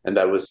 And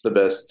that was the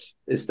best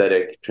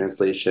aesthetic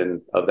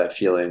translation of that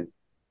feeling.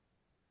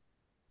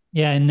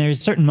 Yeah, and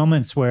there's certain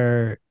moments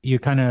where you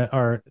kind of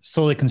are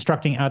slowly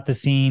constructing out the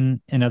scene,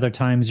 and other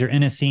times you're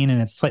in a scene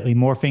and it's slightly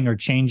morphing or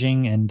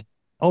changing. And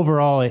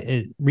overall,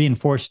 it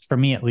reinforced, for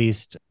me at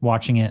least,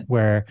 watching it,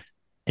 where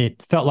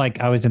it felt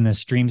like I was in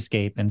this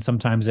dreamscape. And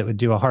sometimes it would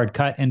do a hard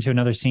cut into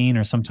another scene,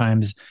 or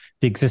sometimes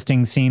the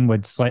existing scene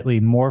would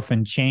slightly morph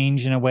and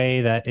change in a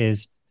way that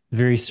is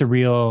very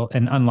surreal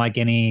and unlike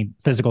any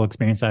physical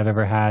experience I've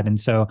ever had. And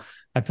so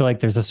I feel like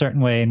there's a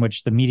certain way in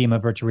which the medium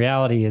of virtual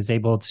reality is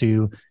able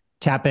to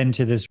tap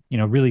into this,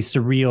 really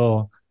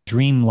surreal,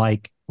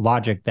 dreamlike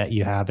logic that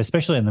you have,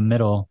 especially in the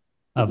middle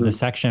of the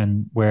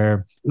section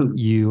where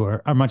you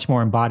are much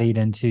more embodied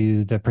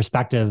into the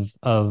perspective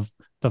of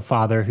the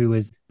father who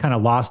is kind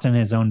of lost in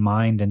his own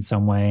mind in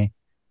some way.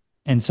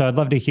 And so I'd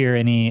love to hear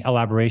any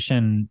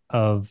elaboration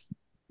of,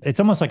 it's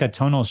almost like a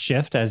tonal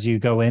shift as you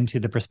go into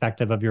the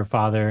perspective of your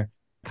father,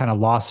 kind of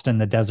lost in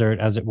the desert,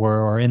 as it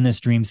were, or in this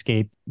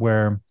dreamscape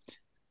where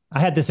I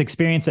had this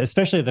experience,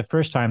 especially the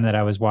first time that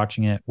I was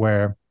watching it,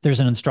 where there's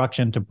an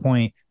instruction to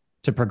point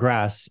to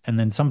progress. And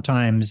then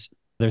sometimes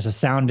there's a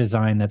sound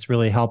design that's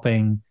really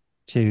helping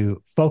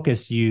to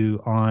focus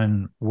you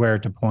on where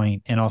to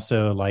point, and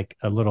also like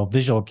a little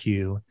visual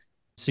cue.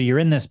 So you're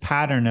in this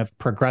pattern of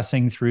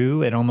progressing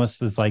through. It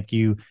almost is like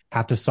you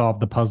have to solve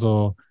the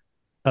puzzle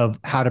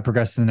of how to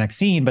progress to the next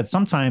scene. But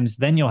sometimes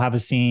then you'll have a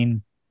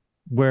scene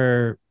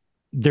where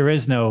there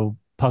is no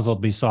puzzle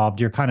to be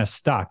solved. You're kind of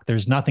stuck.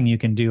 There's nothing you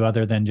can do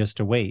other than just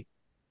to wait.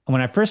 And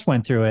when I first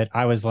went through it,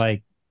 I was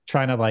like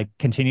trying to like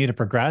continue to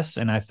progress.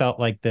 And I felt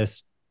like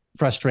this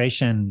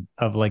frustration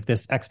of like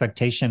this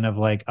expectation of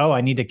like, oh,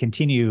 I need to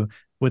continue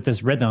with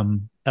this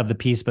rhythm of the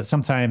piece. But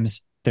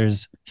sometimes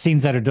there's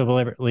scenes that are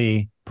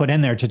deliberately put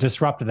in there to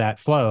disrupt that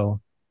flow,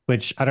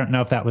 which I don't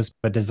know if that was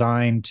a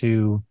design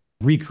to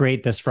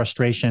recreate this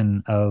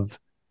frustration of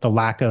the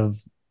lack of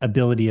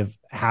ability of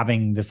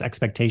having this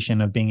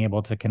expectation of being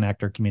able to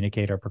connect or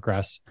communicate or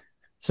progress.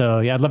 So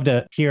yeah, I'd love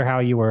to hear how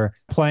you were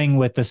playing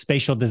with the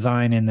spatial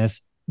design in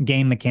this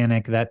game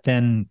mechanic that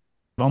then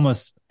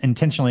almost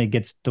intentionally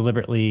gets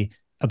deliberately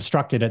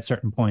obstructed at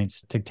certain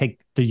points to take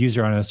the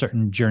user on a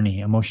certain journey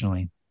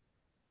emotionally.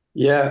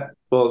 Yeah.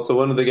 Well, so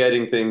one of the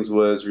guiding things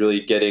was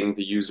really getting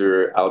the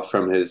user out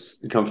from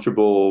his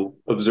comfortable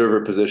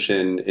observer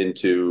position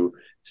into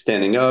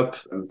standing up.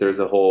 There's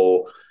a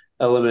whole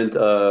element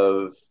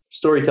of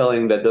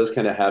storytelling that does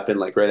kind of happen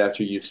like right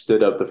after you've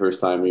stood up the first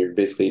time. You're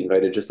basically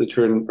invited just to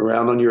turn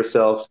around on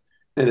yourself.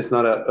 And it's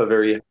not a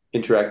very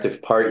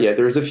interactive part yet.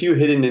 There's a few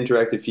hidden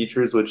interactive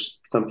features which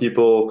some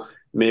people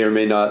may or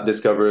may not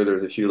discover.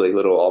 There's a few like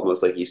little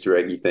almost like Easter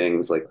eggy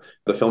things, like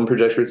the film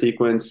projector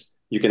sequence.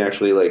 You can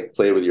actually like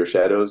play with your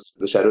shadows,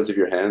 the shadows of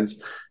your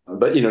hands.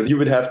 But you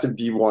would have to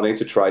be wanting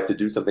to try to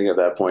do something at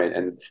that point.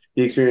 And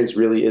the experience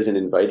really isn't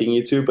inviting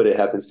you to, but it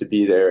happens to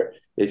be there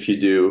if you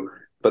do.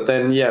 But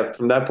then, yeah,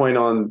 from that point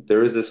on,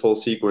 there is this whole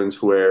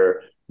sequence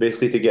where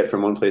basically to get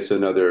from one place to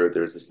another,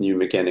 there's this new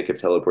mechanic of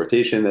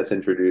teleportation that's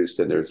introduced,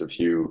 and there's a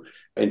few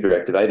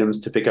interactive items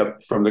to pick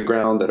up from the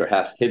ground that are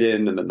half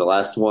hidden. And then the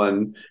last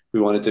one, we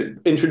wanted to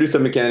introduce a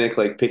mechanic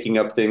like picking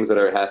up things that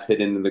are half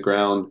hidden in the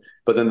ground.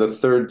 But then the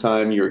third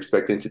time, you're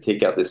expecting to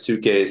take out this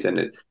suitcase,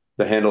 and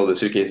the handle of the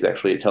suitcase is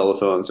actually a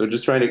telephone. So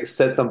just trying to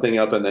set something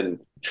up and then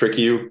trick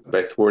you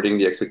by thwarting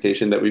the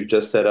expectation that we've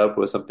just set up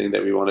was something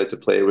that we wanted to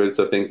play with.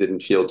 So things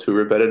didn't feel too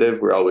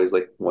repetitive. We're always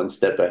like one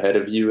step ahead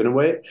of you in a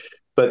way.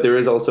 But there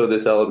is also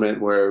this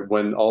element where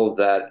when all of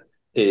that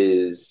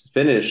is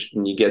finished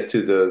and you get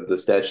to the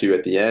statue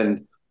at the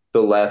end,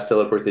 the last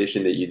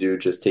teleportation that you do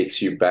just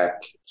takes you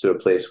back to a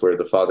place where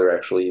the father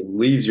actually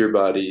leaves your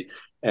body.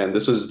 And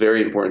this was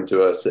very important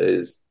to us,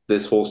 is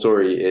this whole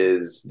story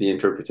is the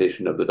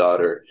interpretation of the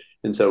daughter.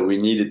 And so we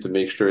needed to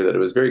make sure that it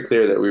was very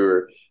clear that we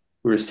were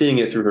seeing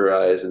it through her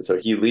eyes. And so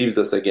he leaves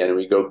us again and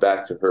we go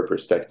back to her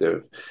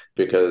perspective,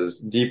 because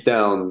deep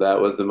down, that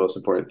was the most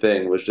important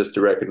thing, was just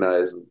to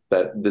recognize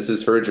that this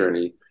is her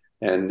journey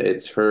and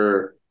it's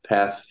her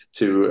path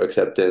to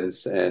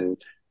acceptance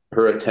and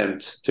her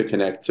attempt to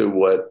connect to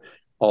what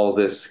all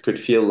this could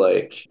feel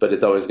like. But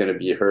it's always going to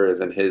be hers,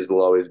 and his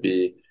will always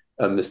be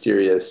a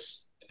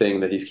mysterious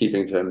thing that he's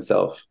keeping to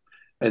himself.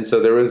 And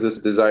so there was this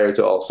desire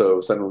to also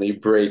suddenly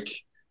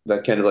break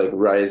that kind of like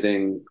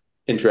rising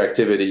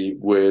interactivity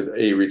with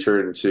a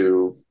return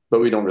to, but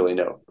we don't really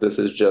know. This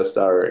is just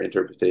our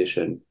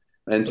interpretation.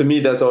 And to me,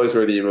 that's always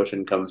where the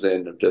emotion comes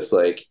in, of just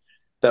like,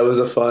 that was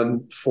a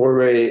fun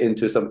foray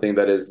into something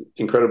that is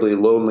incredibly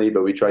lonely,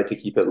 but we tried to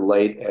keep it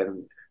light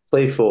and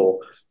playful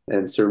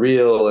and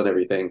surreal and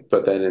everything.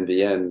 But then in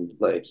the end,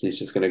 like, he's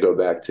just going to go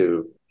back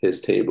to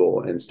his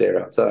table and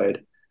stare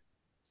outside.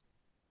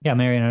 Yeah,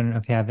 Marion, I don't know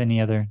if you have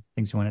any other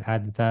things you want to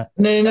add to that.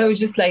 No,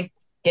 just like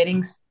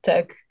getting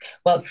stuck.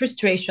 Well,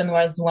 frustration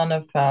was one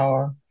of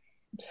our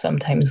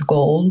sometimes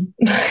goal.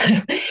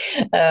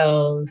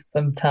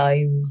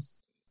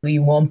 Sometimes we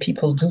want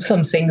people to do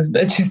some things,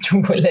 but just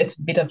to let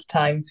a bit of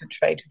time to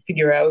try to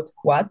figure out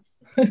what.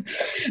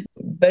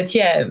 But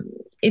yeah,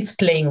 it's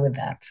playing with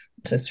that,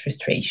 just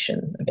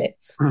frustration a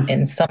bit. Hmm.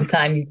 And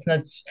sometimes it's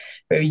not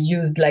very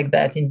used like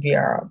that in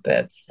VR,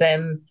 but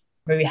I'm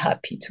very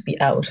happy to be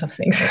out of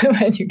things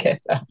when you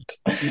get out.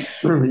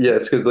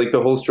 Yes, because like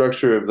the whole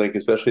structure of like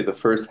especially the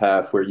first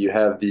half where you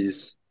have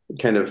these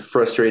kind of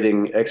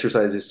frustrating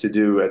exercises to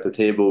do at the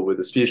table with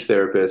a speech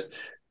therapist,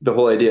 the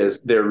whole idea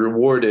is they're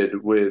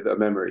rewarded with a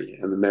memory,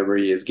 and the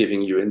memory is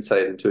giving you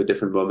insight into a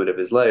different moment of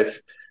his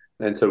life.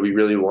 And so we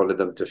really wanted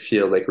them to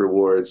feel like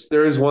rewards.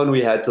 There is one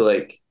we had to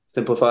like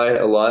simplify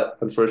a lot,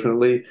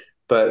 unfortunately,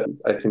 but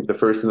I think the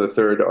first and the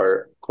third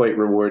are quite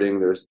rewarding.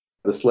 There's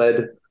the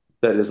sled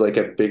that is like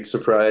a big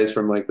surprise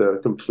from like the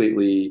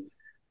completely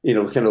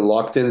kind of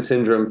locked in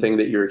syndrome thing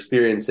that you're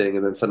experiencing,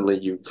 and then suddenly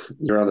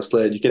you're on a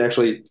sled. You can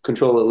actually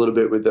control it a little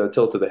bit with the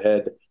tilt of the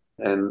head,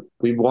 and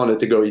we wanted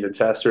to go even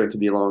faster and to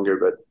be longer,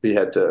 but we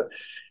had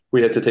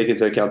to take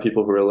into account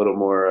people who are a little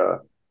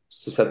more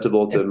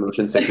susceptible to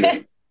motion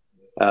sickness.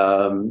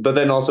 But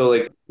then also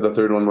like the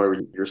third one where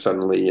you're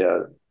suddenly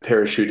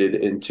parachuted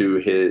into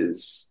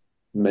his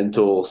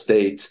mental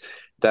state.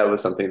 That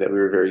was something that we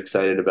were very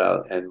excited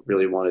about and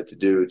really wanted to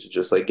do, to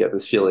just like get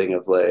this feeling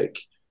of like,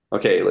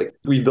 okay, like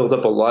we built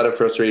up a lot of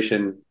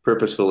frustration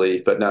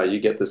purposefully, but now you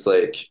get this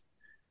like,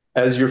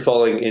 as you're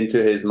falling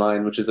into his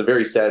mind, which is a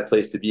very sad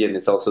place to be in,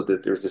 it's also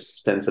that there's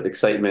this sense of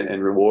excitement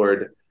and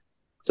reward.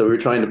 So we were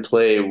trying to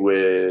play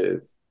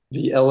with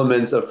the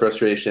elements of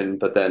frustration,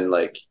 but then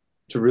like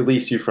to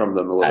release you from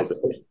them a little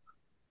bit.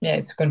 Yeah,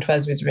 it's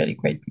contrast with really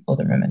great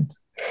other moments.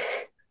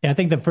 Yeah, I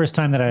think the first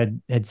time that I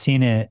had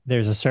seen it,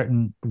 there's a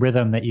certain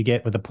rhythm that you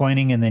get with the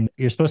pointing, and then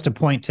you're supposed to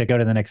point to go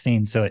to the next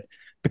scene. So it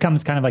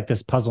becomes kind of like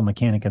this puzzle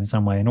mechanic in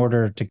some way. In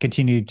order to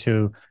continue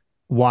to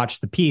watch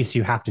the piece,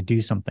 you have to do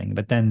something.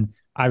 But then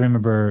I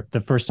remember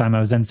the first time I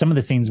was in some of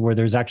the scenes where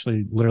there's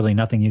actually literally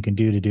nothing you can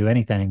do to do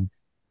anything.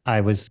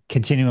 I was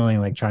continually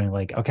like trying to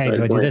like, okay,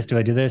 do I do this? Do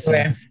I do this?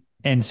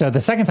 And so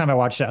the second time I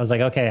watched it, I was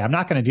like, okay, I'm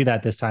not going to do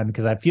that this time,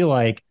 because I feel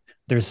like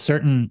there's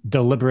certain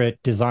deliberate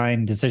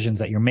design decisions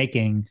that you're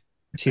making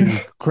to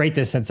create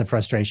this sense of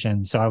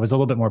frustration. So I was a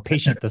little bit more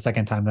patient the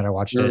second time that I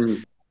watched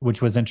it,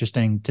 which was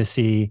interesting to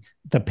see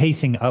the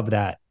pacing of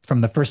that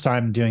from the first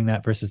time doing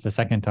that versus the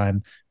second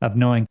time, of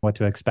knowing what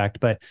to expect.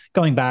 But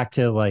going back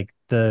to like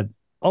the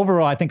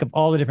overall, I think of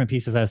all the different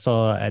pieces I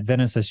saw at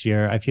Venice this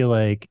year, I feel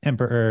like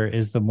Emperor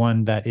is the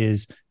one that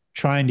is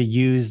trying to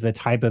use the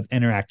type of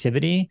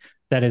interactivity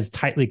that is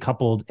tightly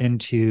coupled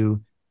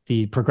into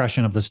the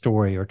progression of the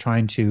story, or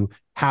trying to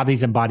have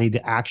these embodied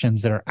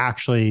actions that are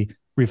actually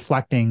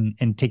reflecting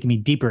and taking me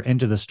deeper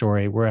into the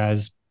story.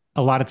 Whereas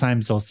a lot of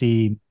times I'll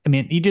see, I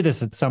mean, you do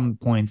this at some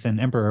points in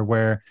Emperor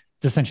where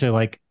it's essentially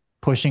like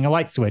pushing a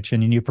light switch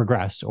and you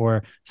progress,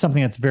 or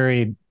something that's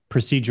very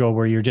procedural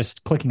where you're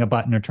just clicking a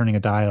button or turning a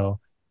dial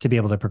to be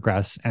able to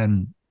progress.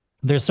 And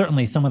there's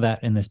certainly some of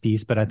that in this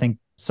piece, but I think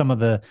some of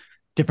the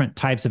different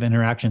types of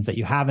interactions that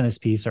you have in this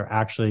piece are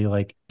actually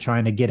like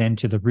trying to get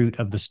into the root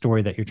of the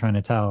story that you're trying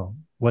to tell.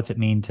 What's it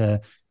mean to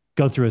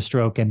go through a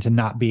stroke and to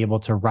not be able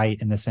to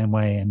write in the same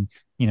way? And,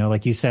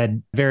 like you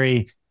said,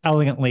 very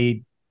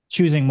elegantly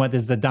choosing what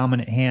is the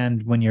dominant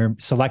hand when you're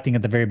selecting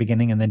at the very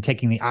beginning, and then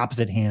taking the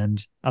opposite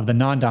hand of the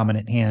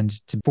non-dominant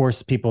hand to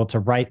force people to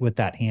write with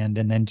that hand,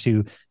 and then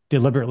to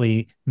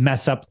deliberately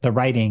mess up the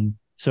writing.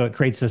 So it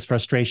creates this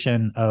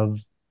frustration of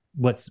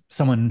what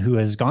someone who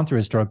has gone through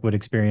a stroke would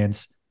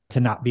experience, to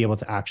not be able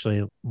to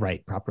actually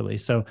write properly.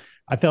 So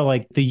I felt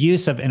like the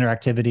use of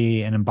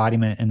interactivity and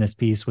embodiment in this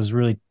piece was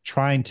really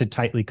trying to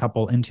tightly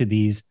couple into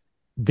these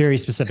very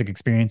specific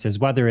experiences,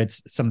 whether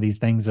it's some of these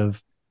things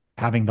of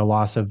having the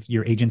loss of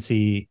your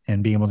agency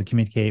and being able to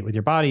communicate with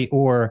your body,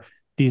 or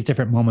these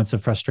different moments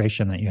of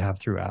frustration that you have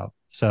throughout.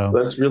 So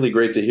that's really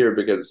great to hear,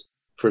 because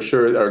for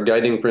sure our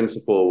guiding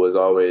principle was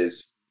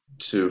always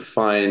to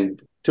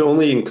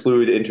only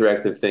include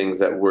interactive things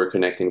that were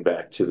connecting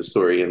back to the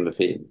story and the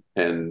theme.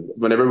 And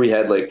whenever we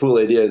had like cool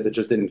ideas that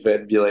just didn't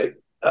fit, be like,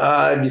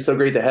 it'd be so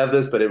great to have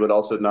this, but it would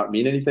also not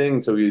mean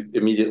anything. So we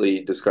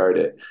immediately discard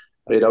it.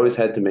 It always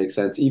had to make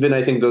sense. Even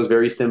I think those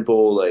very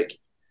simple, like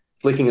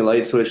flicking a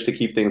light switch to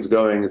keep things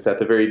going, is at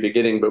the very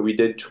beginning, but we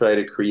did try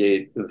to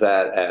create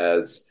that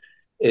as,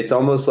 it's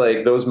almost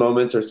like those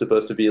moments are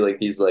supposed to be like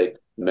these like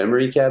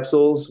memory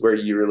capsules where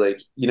you're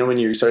like, when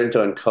you're starting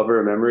to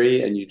uncover a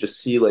memory and you just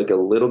see like a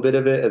little bit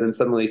of it, and then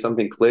suddenly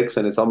something clicks,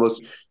 and it's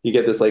almost, you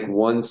get this like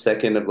 1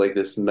 second of like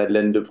this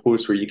Madeleine de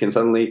Proust where you can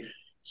suddenly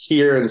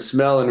hear and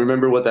smell and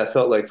remember what that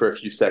felt like for a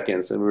few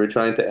seconds. And we were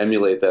trying to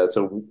emulate that.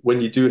 So when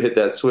you do hit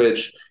that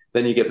switch,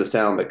 then you get the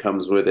sound that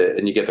comes with it,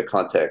 and you get the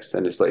context.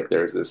 And it's like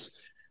there's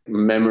this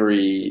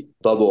memory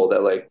bubble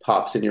that like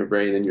pops in your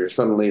brain, and you're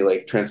suddenly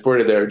like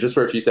transported there just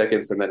for a few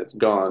seconds, and then it's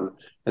gone.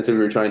 And so we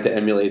were trying to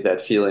emulate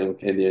that feeling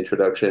in the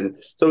introduction.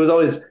 So it was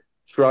always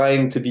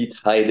trying to be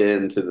tied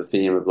into the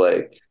theme of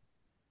like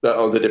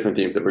all the different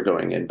themes that we're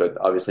going in, but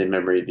obviously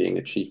memory being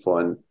a chief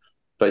one.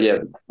 But yeah,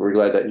 we're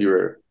glad that you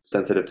were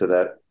sensitive to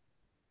that.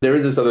 There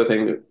was this other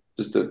thing that,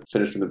 just to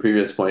finish from the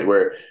previous point,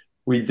 where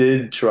we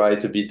did try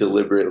to be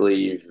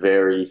deliberately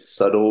very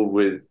subtle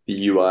with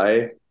the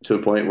UI, to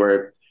a point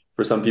where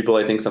For some people,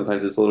 I think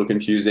sometimes it's a little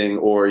confusing,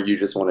 or you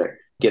just want to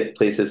get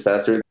places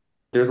faster.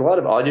 There's a lot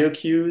of audio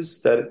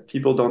cues that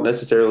people don't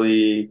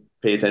necessarily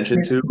pay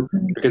attention to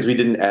because we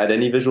didn't add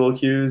any visual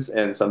cues.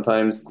 And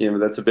sometimes,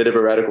 that's a bit of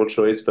a radical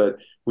choice, but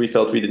we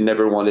felt we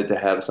never wanted to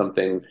have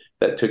something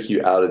that took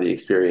you out of the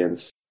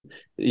experience,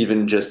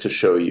 even just to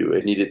show you.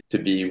 It needed to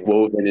be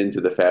woven into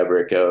the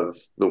fabric of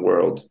the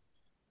world.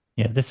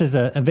 Yeah, this is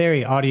a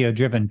very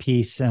audio-driven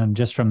piece,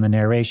 just from the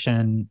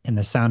narration and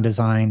the sound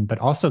design, but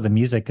also the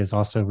music is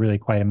also really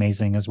quite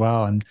amazing as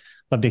well. And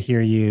love to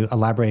hear you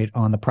elaborate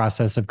on the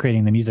process of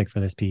creating the music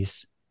for this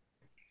piece.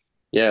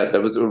 Yeah,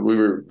 we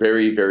were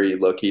very, very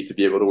lucky to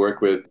be able to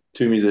work with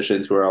two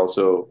musicians who are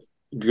also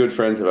good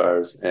friends of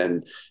ours.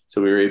 And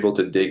so we were able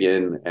to dig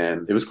in,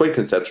 and it was quite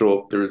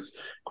conceptual. There was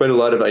quite a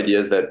lot of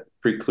ideas that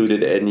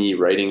precluded any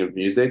writing of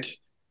music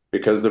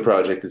because the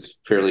project is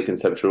fairly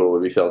conceptual.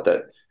 We felt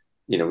that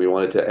we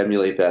wanted to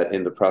emulate that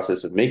in the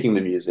process of making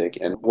the music.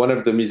 And one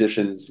of the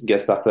musicians,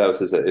 Gaspar Klaus,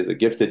 is a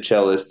gifted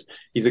cellist.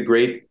 He's a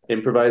great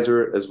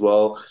improviser as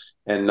well,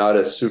 and not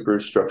a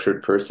super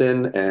structured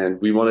person. And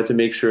we wanted to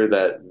make sure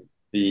that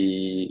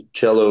the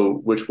cello,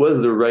 which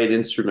was the right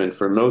instrument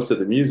for most of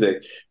the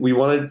music, we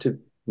wanted to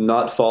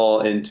not fall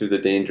into the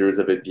dangers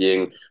of it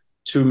being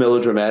too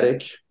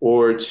melodramatic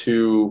or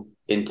too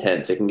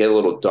intense. It can get a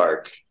little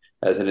dark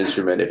as an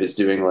instrument if it's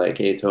doing like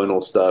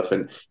atonal stuff,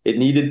 and it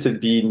needed to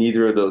be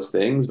neither of those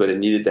things, but it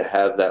needed to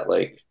have that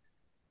like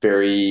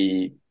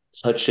very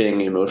touching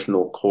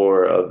emotional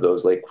core of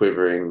those like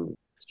quivering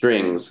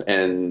strings.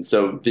 And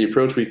so the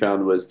approach we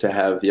found was to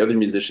have the other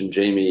musician,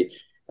 Jamie,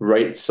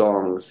 write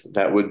songs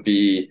that would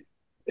be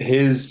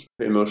his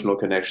emotional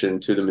connection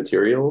to the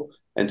material,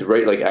 and to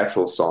write like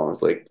actual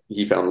songs. Like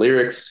he found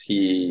lyrics,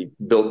 he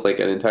built like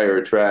an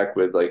entire track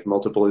with like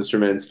multiple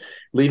instruments,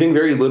 leaving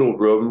very little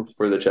room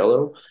for the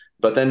cello.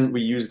 But then we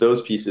use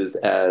those pieces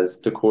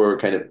as the core,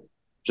 kind of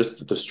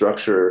just the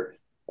structure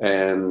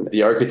and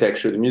the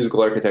architecture, the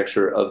musical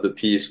architecture of the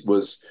piece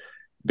was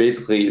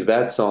basically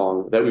that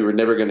song that we were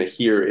never going to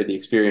hear in the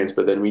experience.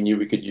 But then we knew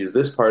we could use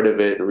this part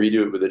of it and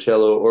redo it with the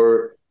cello.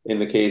 Or in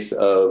the case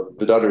of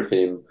the daughter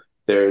theme,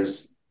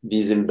 there's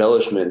these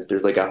embellishments.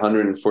 There's like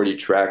 140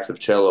 tracks of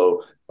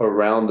cello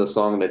around the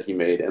song that he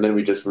made. And then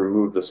we just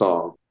remove the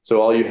song. So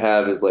all you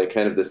have is like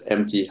kind of this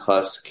empty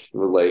husk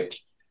with like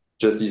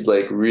just these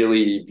like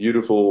really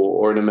beautiful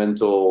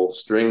ornamental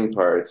string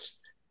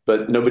parts,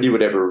 but nobody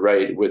would ever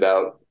write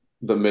without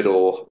the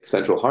middle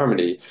central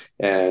harmony.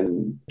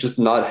 And just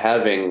not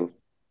having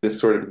this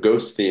sort of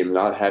ghost theme,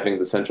 not having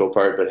the central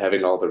part, but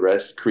having all the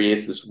rest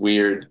creates this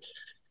weird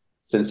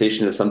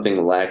sensation of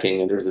something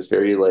lacking. And there's this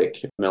very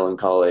like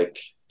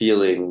melancholic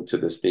feeling to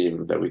this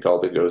theme that we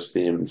call the ghost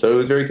theme. So it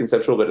was very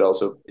conceptual, but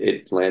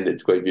it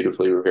landed quite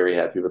beautifully. We're very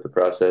happy with the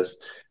process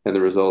and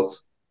the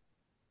results.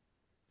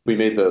 We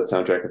made the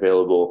soundtrack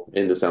available.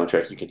 In the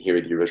soundtrack, you can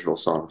hear the original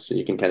song. So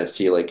you can kind of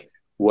see like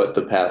what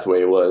the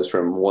pathway was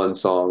from one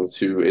song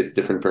to its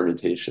different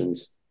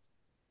permutations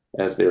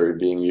as they were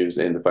being used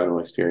in the final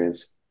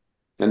experience.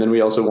 And then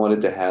we also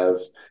wanted to have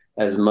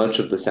as much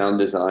of the sound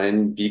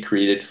design be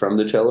created from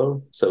the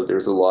cello. So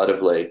there's a lot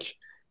of like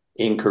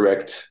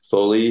incorrect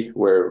Foley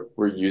where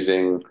we're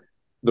using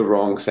the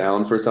wrong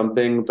sound for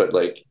something, but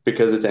like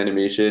because it's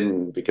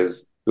animation,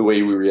 because the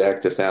way we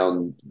react to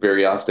sound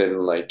very often,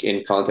 like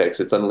in context,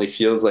 it suddenly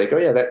feels like, oh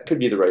yeah, that could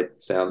be the right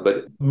sound.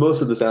 But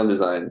most of the sound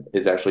design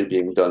is actually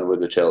being done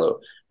with the cello,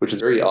 which is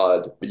very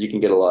odd, but you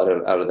can get a lot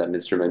out of that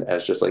instrument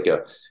as just like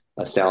a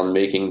sound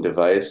making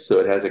device.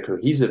 So it has a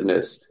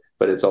cohesiveness,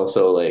 but it's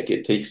also like,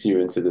 it takes you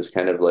into this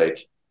kind of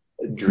like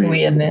dream.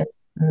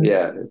 Weirdness.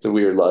 Yeah, it's a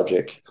weird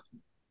logic.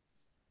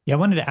 Yeah, I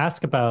wanted to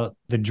ask about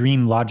the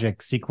dream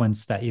logic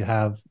sequence that you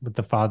have with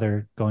the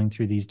father going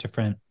through these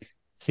different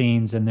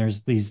scenes. And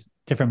there's these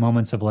different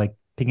moments of like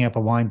picking up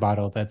a wine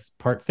bottle that's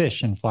part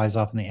fish and flies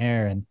off in the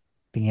air, and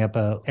picking up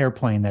an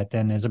airplane that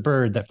then is a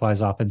bird that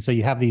flies off. And so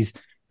you have these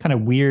kind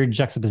of weird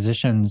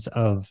juxtapositions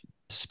of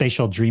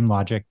spatial dream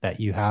logic that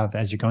you have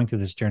as you're going through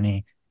this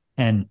journey.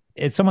 And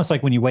it's almost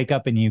like when you wake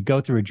up and you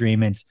go through a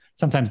dream, it's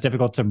sometimes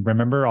difficult to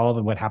remember all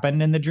of what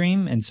happened in the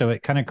dream. And so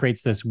it kind of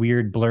creates this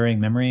weird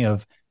blurring memory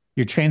of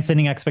you're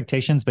transcending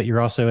expectations, but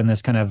you're also in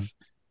this kind of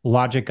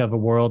logic of a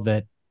world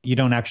that you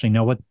don't actually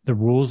know what the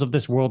rules of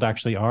this world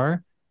actually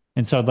are.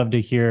 And so I'd love to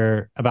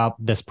hear about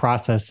this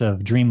process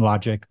of dream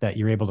logic that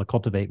you're able to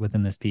cultivate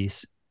within this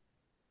piece.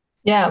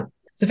 Yeah.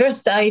 The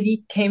first idea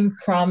came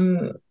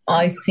from,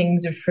 I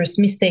think, the first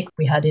mistake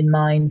we had in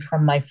mind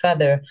from my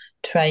father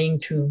trying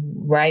to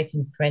write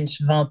in French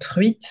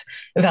 28.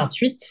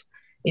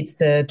 It's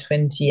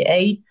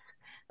 28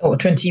 or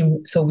 20.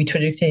 So we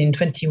traduced it in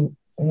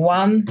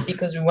 21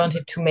 because we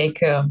wanted to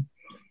make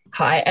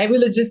I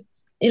will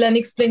just Ilan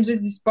explain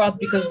just this part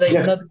because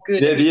I'm not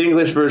good. Yeah, the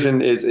English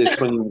version is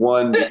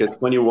 21 because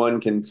 21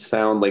 can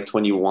sound like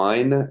 20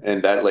 wine,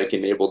 and that like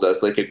enabled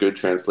us like a good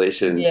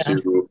translation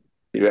to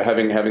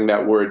having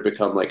that word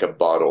become like a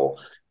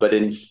bottle. But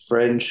in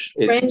French,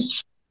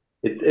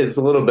 it's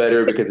a little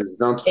better because it's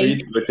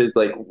 28, which is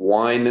like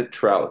wine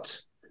trout.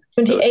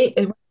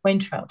 28,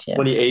 Weintraub, yeah.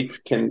 28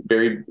 can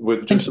very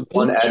with just 28.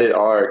 one added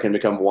R can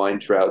become wine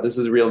trout. This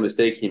is a real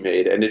mistake he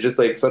made, and it just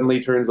like suddenly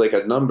turns like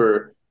a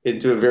number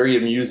into a very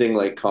amusing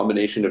like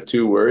combination of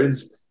two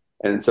words.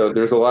 And so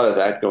there's a lot of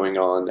that going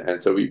on.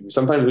 And so we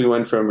sometimes we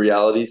went from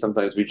reality,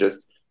 sometimes we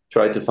just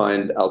tried to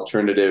find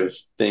alternative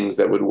things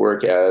that would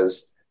work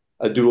as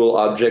a dual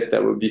object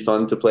that would be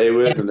fun to play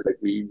with, Yeah. and like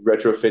we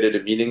retrofitted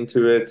a meaning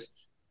to it.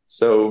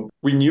 So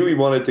we knew we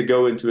wanted to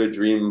go into a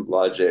dream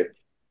logic,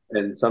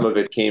 and some of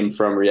it came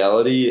from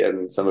reality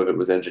and some of it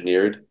was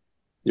engineered.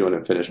 You want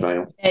to finish,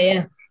 Maya?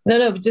 Yeah.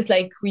 No, but just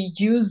like we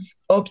use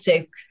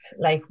objects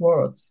like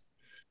words.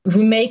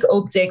 We make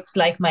objects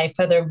like my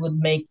father would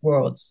make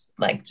words,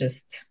 like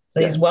just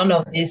there's Yeah. one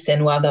of this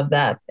and one of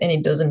that, and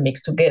it doesn't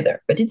mix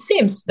together. But it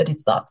seems, but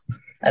it's not.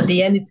 At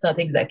the end, it's not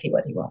exactly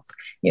what he wants.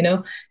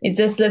 It's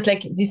just less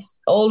like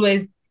this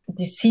always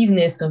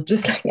deceiveness of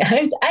just like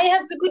I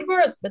have the good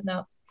words, but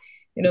not,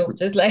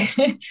 just like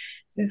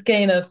this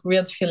kind of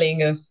weird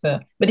feeling of,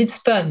 but it's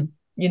fun.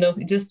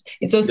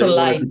 It's also Don't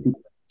light. want to,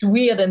 It's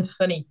weird and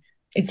funny.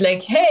 It's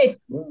like, hey,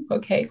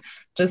 okay,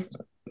 just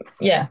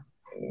yeah.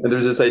 and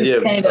there's this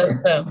idea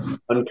It's kind of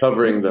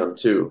uncovering them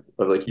too,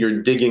 of like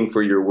you're digging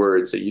for your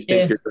words. So you think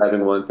yeah, you're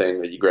grabbing one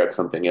thing, but you grab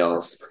something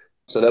else.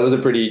 So that was a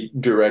pretty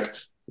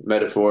direct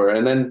metaphor.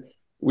 And then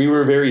we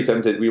were very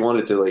tempted. We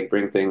wanted to like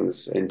bring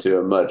things into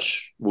a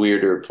much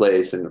weirder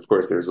place. And of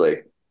course, there's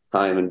like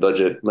time and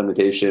budget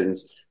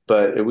limitations.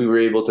 But we were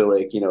able to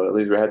like, at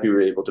least we're happy we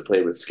were able to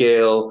play with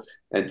scale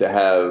and to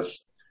have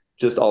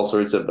just all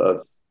sorts of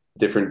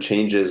different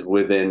changes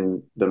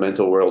within the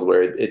mental world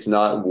where it's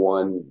not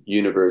one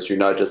universe. You're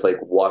not just like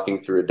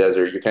walking through a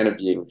desert. You're kind of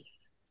being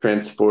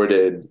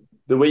transported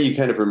the way you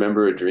kind of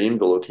remember a dream,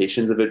 the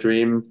locations of a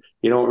dream.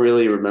 You don't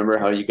really remember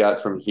how you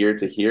got from here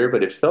to here,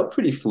 but it felt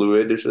pretty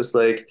fluid. It's just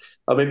like,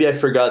 oh, maybe I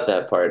forgot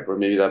that part, or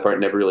maybe that part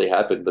never really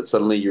happened, but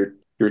suddenly you're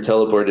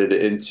teleported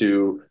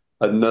into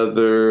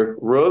another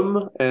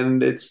room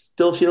and it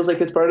still feels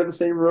like it's part of the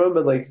same room,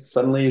 but like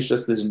suddenly it's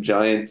just this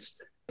giant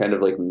kind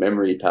of like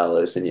memory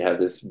palace, and you have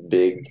this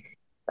big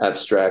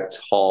abstract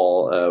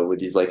hall with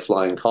these like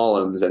flying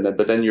columns, and then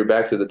but then you're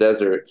back to the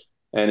desert,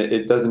 and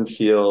it doesn't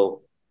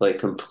feel like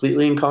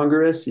completely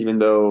incongruous, even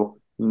though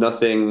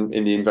nothing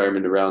in the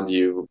environment around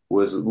you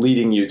was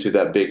leading you to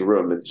that big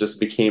room. It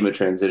just became a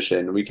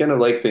transition. We kind of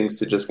like things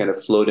to just kind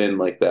of float in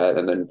like that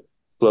and then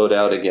float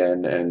out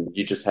again, and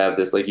you just have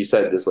this, like you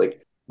said,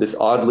 this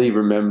oddly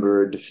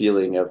remembered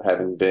feeling of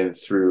having been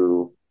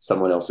through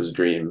someone else's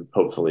dream,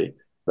 hopefully.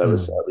 That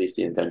was at least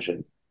the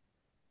intention.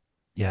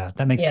 Yeah,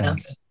 that makes yeah,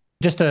 sense.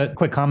 Just a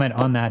quick comment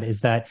on that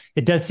is that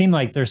it does seem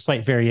like there's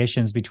slight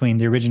variations between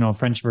the original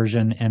French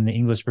version and the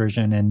English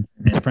version, and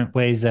different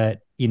ways that,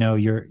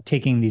 you're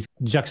taking these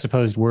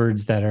juxtaposed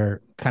words that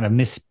are kind of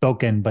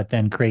misspoken, but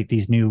then create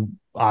these new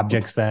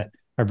objects that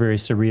are very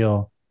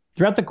surreal.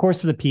 Throughout the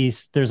course of the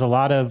piece, there's a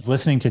lot of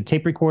listening to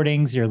tape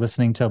recordings. You're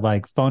listening to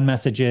like phone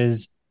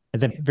messages. At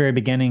the very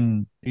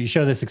beginning, you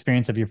show this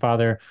experience of your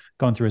father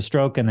going through a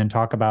stroke and then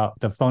talk about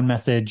the phone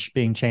message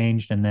being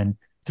changed. And then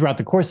throughout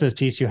the course of this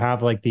piece, you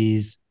have like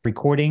these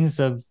recordings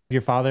of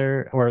your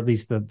father, or at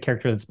least the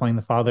character that's playing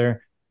the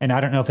father. And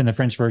I don't know if in the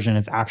French version,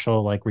 it's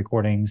actual like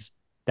recordings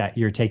that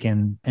you're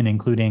taking and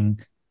including,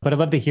 but I'd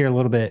love to hear a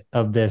little bit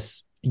of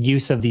this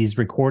use of these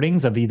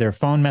recordings of either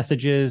phone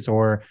messages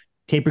or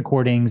tape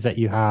recordings that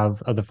you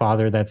have of the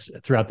father that's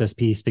throughout this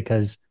piece,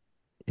 because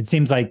it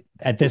seems like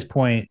at this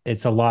point,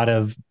 it's a lot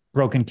of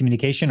broken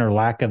communication or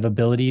lack of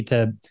ability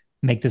to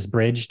make this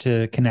bridge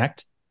to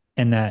connect,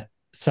 and that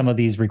some of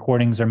these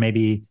recordings are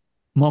maybe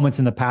moments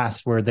in the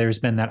past where there's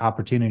been that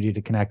opportunity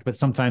to connect, but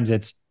sometimes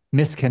it's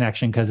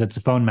misconnection because it's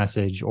a phone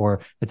message or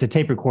it's a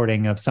tape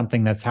recording of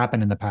something that's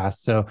happened in the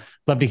past. So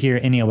love to hear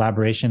any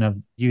elaboration of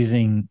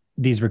using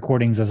these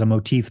recordings as a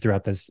motif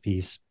throughout this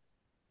piece.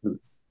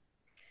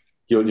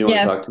 You want to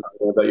talk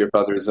about your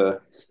father's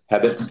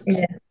habit?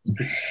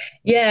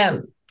 Yeah.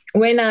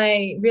 When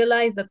I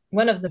realized that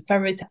one of the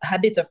favorite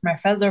habits of my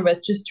father was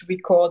just to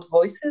record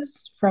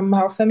voices from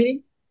our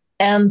family.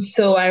 And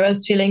so I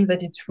was feeling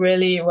that it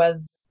really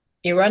was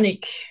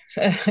ironic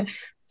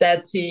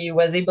that he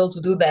was able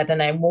to do that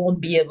and I won't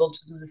be able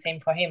to do the same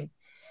for him.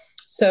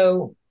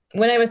 So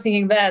when I was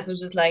thinking that, I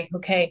was just like,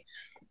 okay,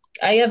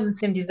 I have the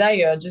same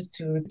desire just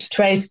to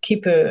try to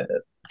keep a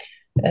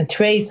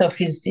trace of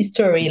his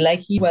history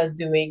like he was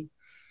doing.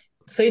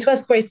 So it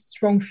was quite a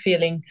strong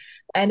feeling.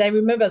 And I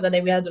remember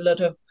that we had a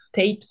lot of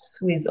tapes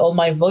with all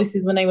my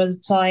voices when I was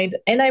a child,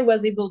 and I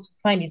was able to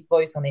find his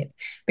voice on it.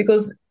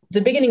 Because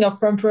the beginning of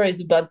Fromper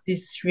is about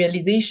this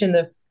realization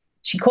of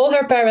she called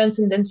her parents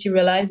and then she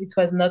realized it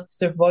was not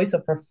the voice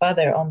of her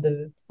father on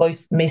the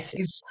voice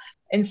message.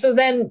 And so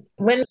then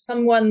when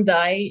someone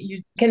dies,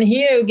 you can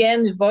hear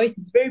again the voice.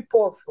 It's very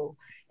powerful.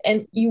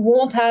 And you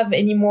won't have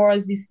anymore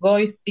this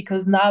voice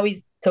because now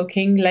he's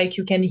talking like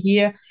you can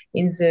hear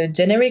in the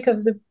generic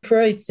of the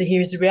pro. It's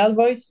his real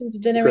voice in the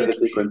generic. Credit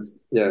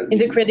sequence. Yeah. In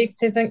the credit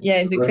sentence.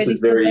 Yeah, in the credit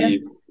very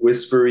sentence.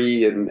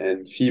 whispery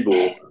and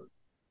feeble.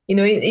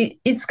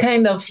 it's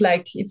kind of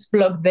like it's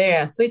blocked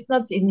there. So it's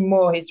not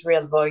anymore his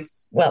real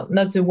voice. Well,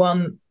 not the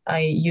one I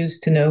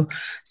used to know.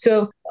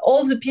 So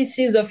all the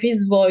pieces of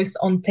his voice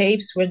on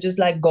tapes were just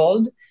like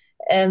gold.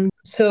 And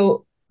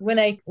so when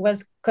I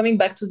was coming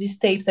back to these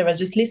tapes, I was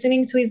just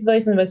listening to his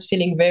voice and was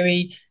feeling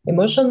very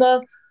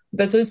emotional.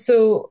 But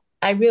also,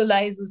 I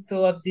realized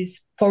also of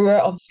this power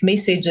of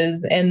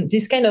messages and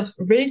these kind of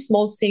really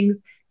small things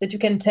that you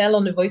can tell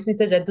on a voice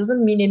message that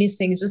doesn't mean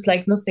anything, just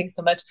like nothing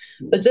so much,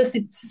 but just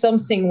it's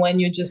something when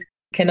you just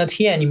cannot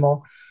hear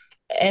anymore.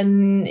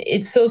 And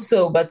it's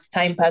also about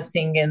time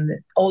passing and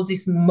all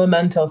this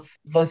moment of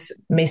voice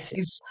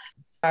message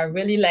are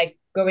really like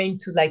going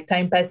to like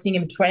time passing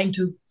and trying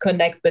to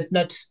connect, but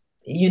not,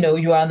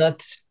 you are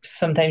not,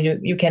 sometimes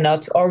you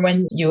cannot, or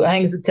when you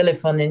hang the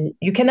telephone and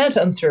you cannot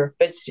answer,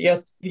 but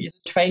you're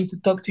trying to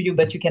talk to you,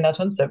 but you cannot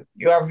answer.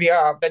 You are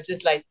VR, but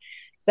just like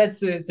that's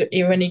the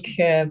ironic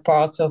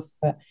part of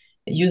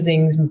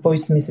using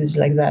voice message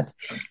like that.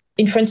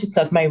 In French, it's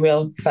not my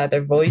real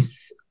father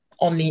voice,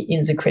 only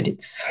in the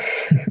credits.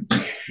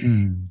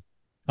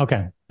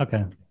 Okay.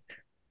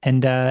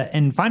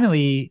 And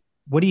finally,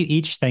 what do you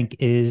each think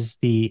is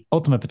the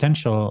ultimate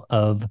potential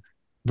of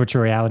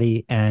virtual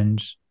reality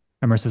and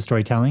immersive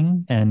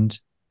storytelling, and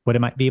what it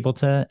might be able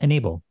to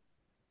enable?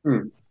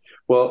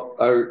 Well,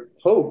 our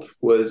hope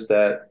was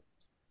that,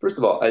 first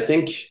of all, I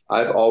think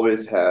I've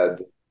always had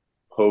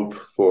hope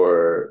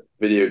for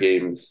video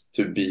games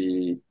to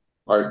be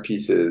art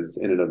pieces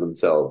in and of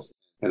themselves.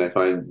 And I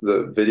find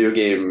the video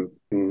game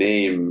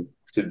name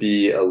to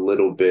be a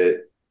little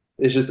bit,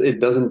 it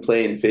doesn't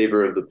play in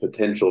favor of the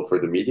potential for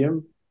the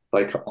medium,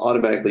 like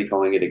automatically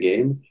calling it a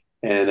game.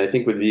 And I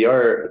think with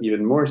VR,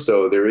 even more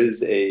so, there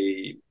is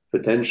a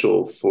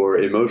potential for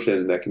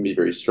emotion that can be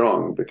very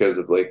strong because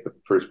of like the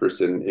first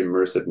person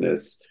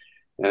immersiveness.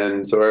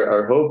 And so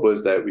our hope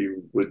was that we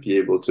would be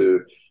able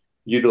to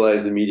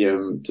utilize the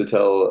medium to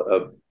tell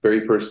a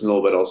very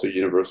personal but also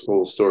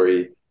universal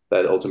story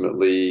that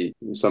ultimately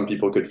some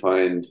people could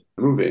find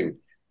moving.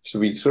 So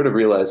we sort of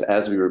realized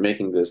as we were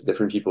making this,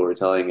 different people were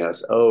telling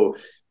us, oh,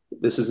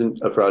 this isn't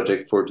a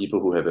project for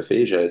people who have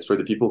aphasia, it's for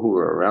the people who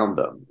are around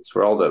them. It's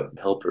for all the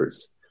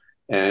helpers.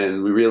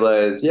 And we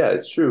realized, yeah,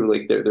 it's true.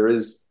 Like there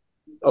is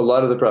a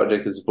lot of the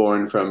project is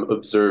born from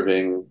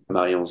observing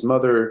Marion's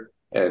mother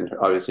and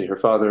obviously her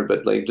father,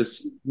 but like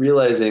just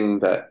realizing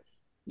that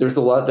there's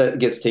a lot that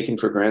gets taken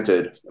for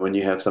granted when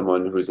you have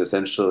someone who's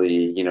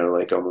essentially,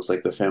 like almost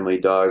like the family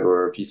dog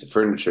or a piece of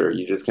furniture.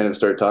 You just kind of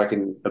start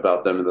talking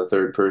about them in the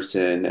third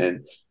person.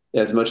 And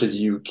as much as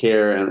you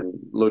care and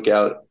look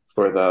out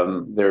for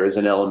them, there is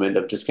an element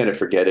of just kind of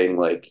forgetting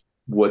like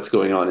what's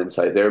going on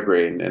inside their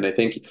brain. And I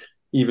think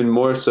even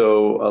more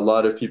so, a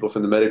lot of people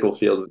from the medical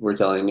field were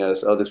telling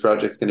us, oh, this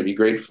project's going to be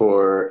great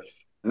for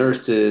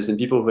nurses and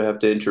people who have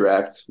to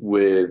interact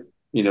with,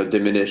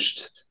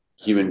 diminished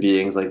human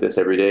beings like this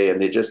every day.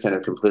 And they just kind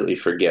of completely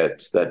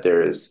forget that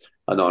there is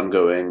an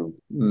ongoing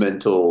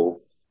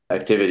mental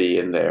activity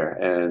in there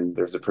and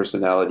there's a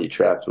personality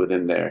trapped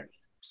within there.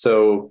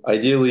 So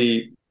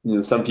ideally,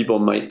 some people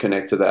might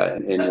connect to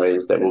that in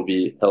ways that will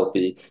be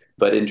healthy.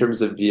 But in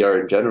terms of VR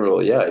in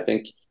general, yeah, I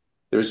think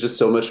there's just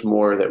so much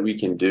more that we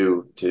can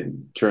do to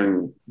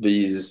turn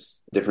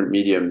these different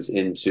mediums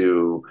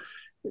into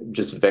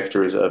just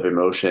vectors of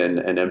emotion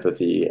and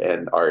empathy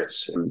and art.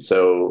 And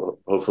so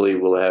hopefully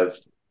we'll have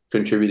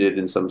contributed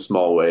in some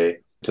small way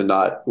to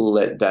not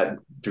let that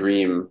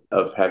dream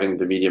of having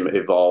the medium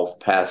evolve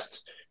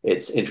past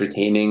its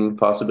entertaining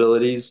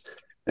possibilities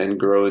and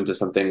grow into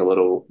something a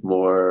little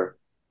more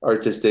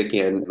artistic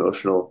and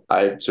emotional.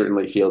 I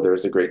certainly feel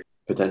there's a great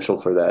potential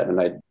for that,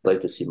 and I'd like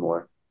to see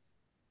more.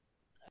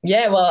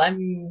 Yeah, well, I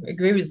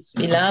agree with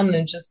Ilan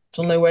and just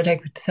don't know what I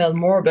could tell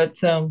more, but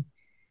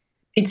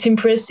it's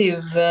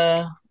impressive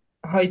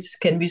how it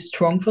can be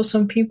strong for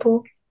some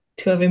people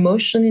to have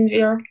emotion in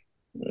VR.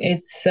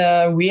 It's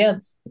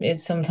weird.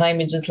 It's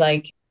sometimes it just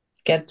like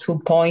get to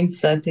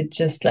points that it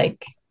just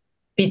like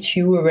beat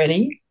you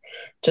already,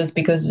 just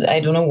because I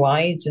don't know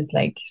why. It's just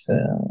like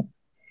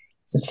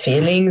the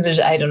feelings.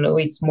 I don't know.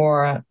 It's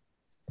more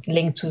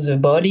linked to the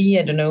body.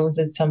 I don't know.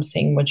 There's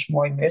something much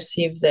more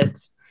immersive.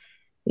 That's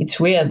it's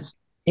weird.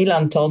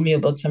 Ilan told me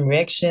about some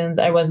reactions.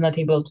 I was not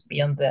able to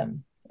be on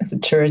the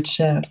church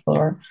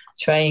for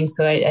trying,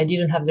 so I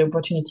didn't have the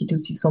opportunity to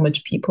see so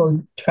much people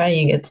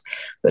trying it.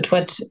 But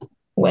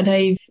what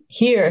I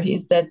hear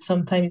is that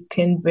sometimes it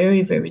can be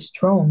very, very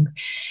strong.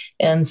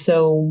 And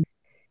so,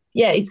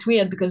 yeah, it's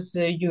weird because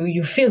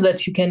you feel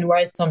that you can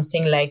write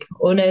something like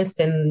honest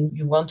and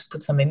you want to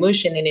put some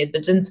emotion in it,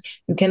 but then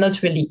you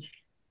cannot really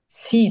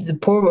see the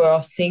power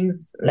of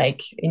things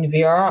like in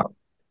VR.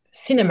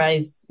 Cinema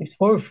is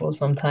powerful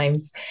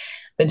sometimes,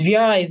 but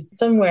VR is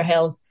somewhere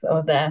else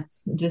of that.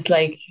 Just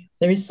like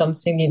there is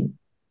something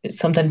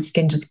sometimes it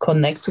can just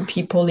connect to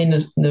people in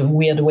a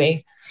weird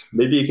way.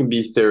 Maybe it can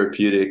be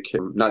therapeutic,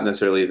 not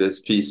necessarily this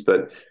piece,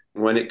 but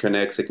when it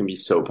connects, it can be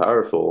so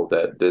powerful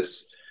that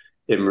this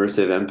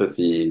immersive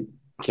empathy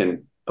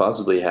can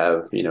possibly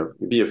have,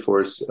 be a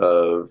force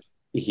of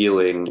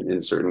healing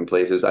in certain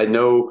places. I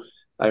know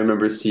I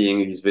remember seeing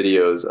these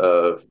videos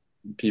of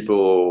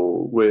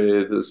people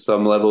with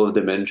some level of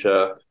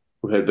dementia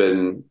who had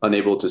been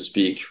unable to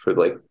speak for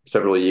like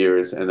several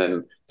years, and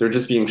then they're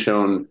just being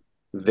shown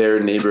their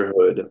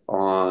neighborhood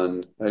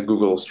on a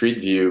Google Street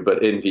View,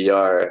 but in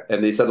VR,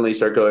 and they suddenly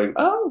start going,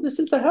 "Oh, this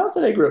is the house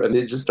that I grew up," and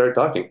they just start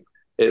talking.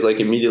 It like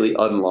immediately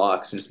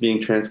unlocks. Just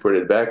being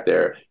transported back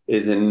there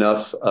is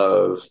enough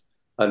of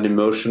an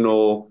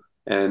emotional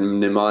and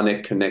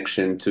mnemonic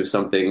connection to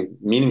something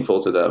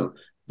meaningful to them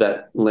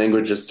that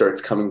language just starts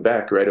coming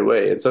back right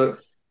away. And so,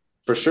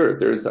 for sure,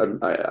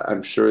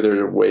 I'm sure there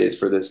are ways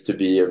for this to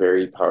be a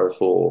very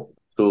powerful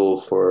tool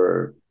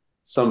for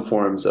some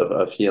forms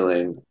of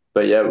healing.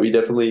 But yeah, we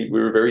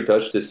were very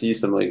touched to see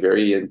some like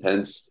very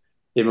intense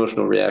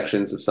emotional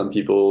reactions of some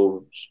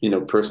people,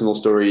 personal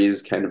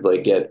stories kind of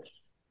like get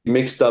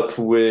mixed up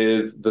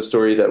with the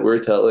story that we're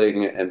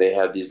telling, and they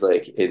have these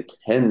like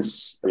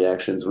intense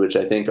reactions, which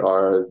I think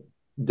are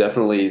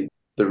definitely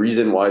the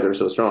reason why they're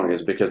so strong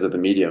is because of the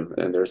medium,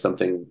 and there's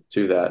something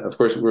to that. Of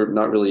course, we're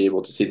not really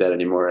able to see that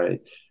anymore.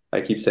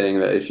 I keep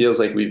saying that it feels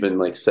like we've been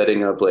like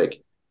setting up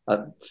like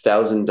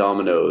 1,000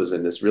 dominoes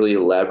in this really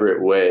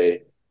elaborate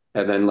way,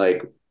 and then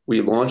like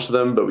we launch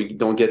them, but we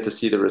don't get to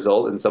see the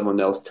result, and someone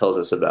else tells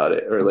us about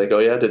it, or like, oh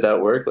yeah, did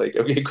that work? Like,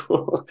 okay,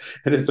 cool.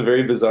 And it's a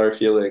very bizarre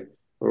feeling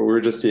where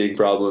we're just seeing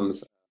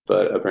problems,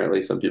 but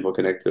apparently some people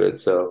connect to it.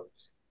 So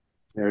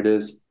there it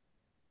is.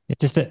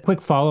 Just a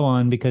quick follow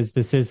on, because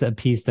this is a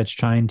piece that's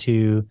trying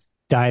to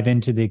dive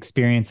into the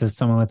experience of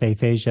someone with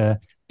aphasia.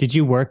 Did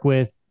you work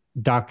with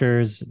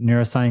doctors,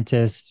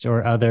 neuroscientists,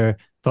 or other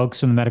folks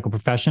from the medical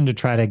profession to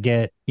try to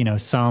get,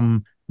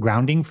 some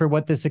grounding for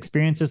what this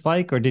experience is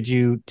like? Or did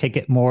you take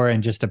it more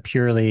in just a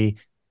purely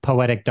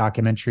poetic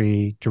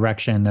documentary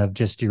direction of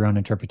just your own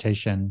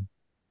interpretation?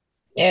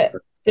 Yeah,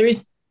 there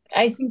is,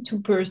 I think, two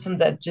persons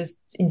that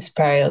just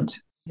inspired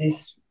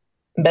this,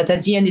 but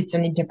at the end, it's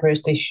an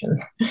interpretation.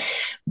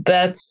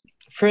 But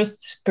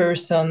first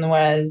person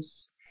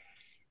was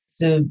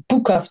the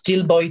book of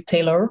Jill Boyd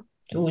Taylor,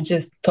 who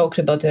just talked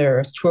about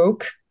her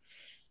stroke.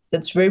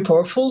 That's very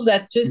powerful.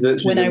 That just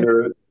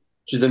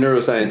She's a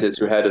neuroscientist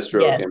who had a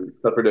stroke yes, and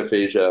suffered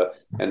aphasia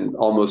and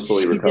almost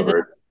fully she did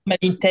recovered.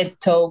 many TED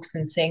talks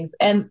and things,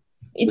 and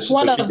it's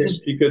one of the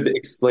She could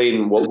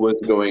explain what was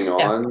going yeah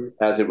on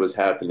as it was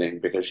happening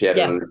because she had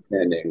an yeah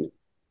understanding.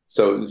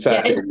 So it's a yeah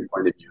and, fascinating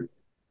point of view.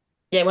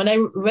 yeah. When I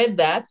read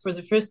that for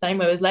the first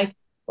time, I was like,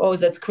 oh,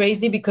 that's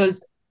crazy,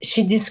 because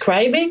she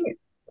describing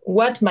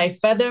what my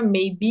father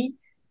maybe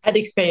had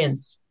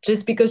experienced,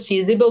 just because she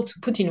is able to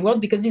put in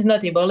words, because he's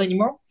not able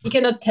anymore. He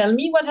cannot tell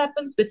me what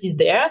happens, but he's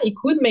there. He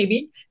could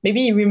maybe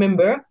he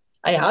remember.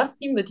 I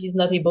asked him, but he's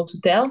not able to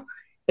tell.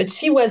 But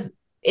she was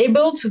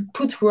able to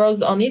put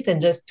words on it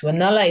and just to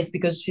analyze,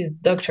 because she's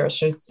a doctor.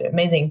 She's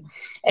amazing.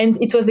 And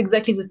it was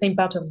exactly the same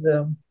part of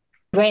the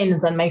brain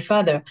than my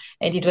father.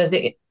 And it was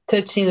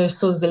touching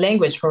also the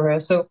language for her.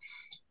 So,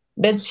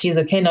 but she's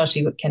okay now.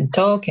 She can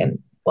talk, and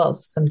well,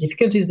 some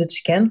difficulties, but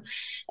she can.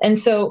 And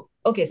so,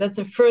 okay, so that's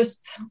the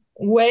first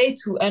way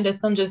to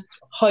understand just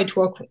how it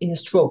works in a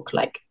stroke,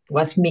 like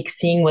what's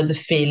mixing, what's the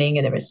feeling,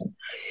 and everything.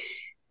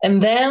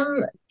 And then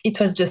it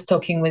was just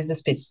talking with the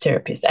speech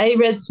therapist. I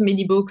read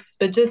many books,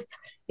 but just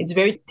it's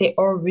very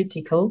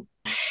theoretical.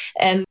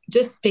 And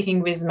just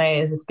speaking with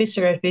the speech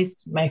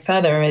therapist, my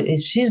father,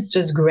 she's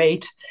just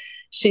great.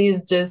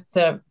 She's just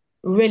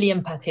really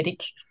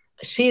empathetic.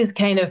 She is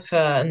kind of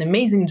an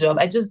amazing job.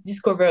 I just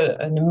discovered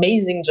an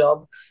amazing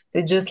job.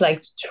 They just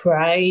like to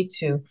try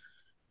to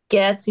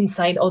get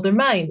inside other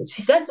minds.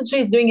 That's what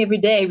she's doing every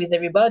day with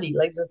everybody,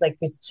 like just like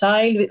this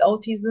child with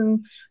autism,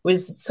 with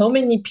so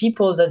many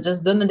people that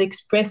just don't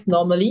express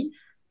normally.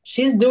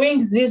 She's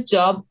doing this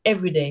job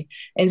every day,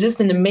 and just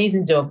an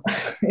amazing job.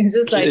 It's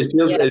just like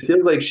it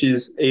feels like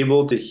she's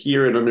able to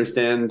hear and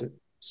understand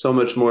so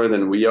much more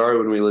than we are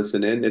when we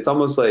listen in. It's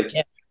almost like,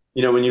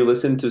 yeah, when you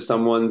listen to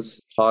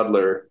someone's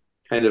toddler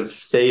kind of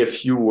say a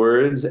few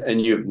words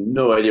and you have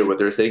no idea what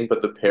they're saying,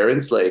 but the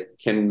parents like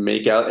can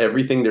make out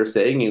everything they're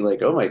saying, and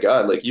like, oh my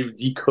God, like you've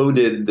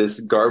decoded this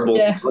garbled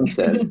yeah.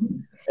 nonsense.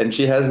 And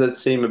she has that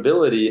same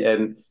ability.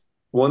 And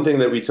one thing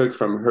that we took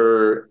from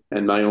her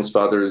and Marion's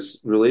father's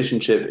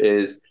relationship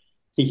is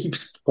he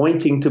keeps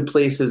pointing to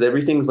places.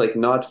 Everything's like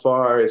not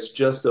far. It's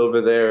just over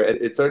there.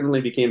 It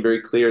certainly became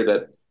very clear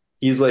that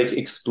he's like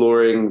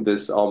exploring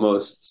this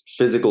almost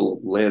physical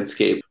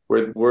landscape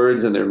where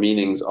words and their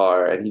meanings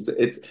are. And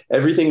it's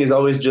everything is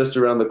always just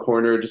around the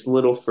corner, just a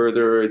little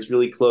further. It's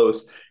really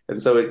close. And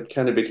so it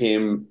kind of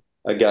became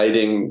a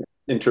guiding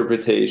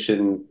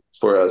interpretation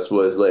for us,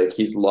 was like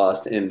he's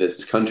lost in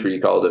this country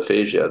called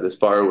Aphasia, this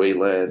faraway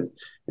land,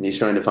 and he's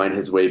trying to find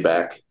his way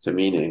back to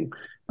meaning.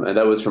 And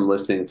that was from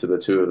listening to the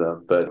two of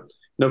them. But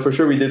no, for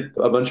sure, we did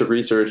a bunch of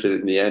research, and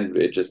in the end,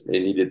 it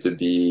needed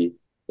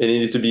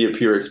to be a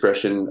pure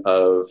expression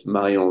of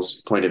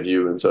Marion's point of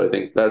view. And so I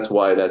think that's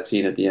why that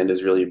scene at the end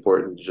is really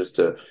important, just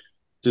to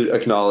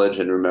acknowledge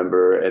and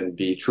remember and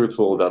be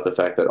truthful about the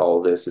fact that all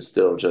of this is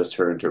still just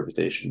her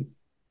interpretation.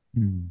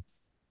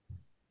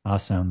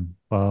 Awesome.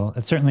 Well,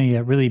 it's certainly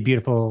a really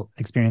beautiful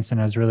experience,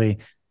 and I was really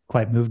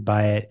quite moved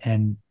by it.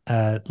 And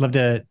love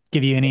to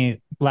give you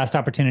any last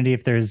opportunity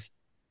if there's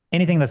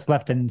anything that's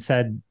left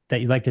unsaid that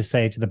you'd like to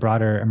say to the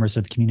broader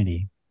immersive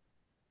community.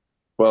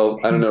 Well,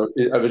 I don't know.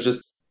 I was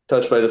just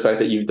touched by the fact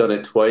that you've done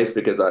it twice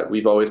because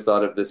we've always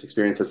thought of this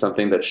experience as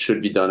something that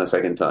should be done a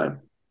second time.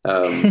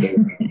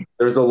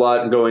 There's a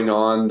lot going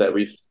on that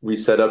we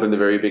set up in the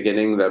very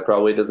beginning that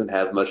probably doesn't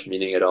have much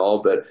meaning at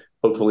all, but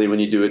hopefully when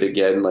you do it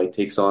again, like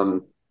takes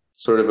on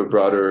sort of a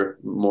broader,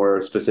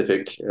 more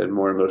specific and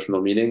more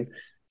emotional meaning.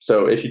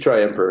 So if you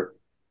try Emperor,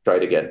 try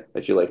it again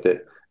if you liked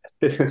it.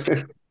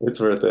 It's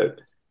worth it.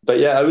 But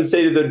yeah, I would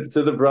say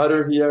to the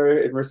broader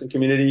VR immersive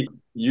community,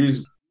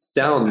 use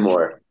sound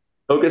more.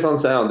 Focus on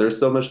sound. There's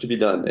so much to be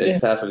done.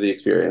 It's half of the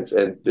experience,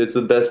 and it's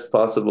the best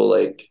possible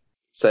like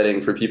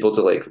setting for people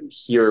to like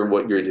hear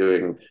what you're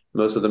doing.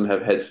 Most of them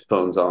have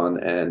headphones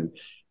on, and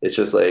it's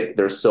just like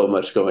there's so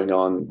much going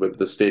on with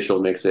the spatial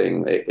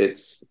mixing.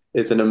 It's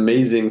an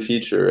amazing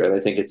feature, and I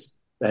think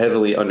it's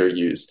heavily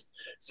underused.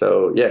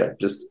 So yeah,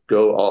 just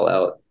go all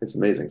out. It's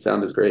amazing.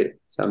 Sound is great.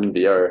 Sound in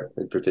VR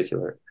in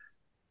particular.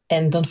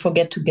 And don't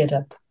forget to get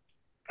up.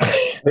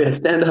 Yeah,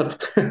 stand up.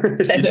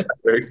 Stand up.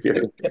 Their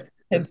experience.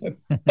 Stand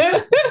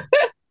up.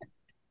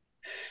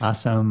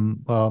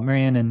 Awesome. Well,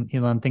 Marianne and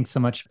Elon, thanks so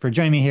much for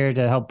joining me here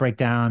to help break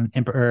down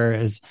Emperor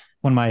as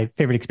one of my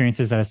favorite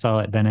experiences that I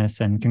saw at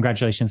Venice. And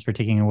congratulations for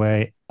taking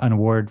away an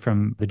award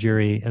from the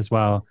jury as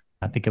well.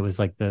 I think it was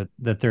like the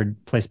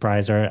third place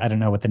prize, or I don't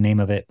know what the name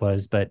of it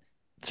was, but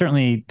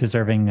certainly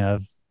deserving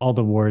of all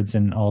the awards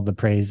and all the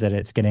praise that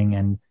it's getting,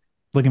 and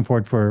looking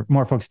forward for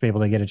more folks to be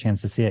able to get a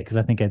chance to see it, because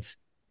I think it's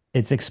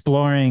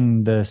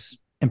exploring this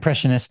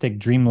impressionistic,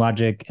 dream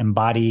logic,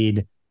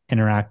 embodied,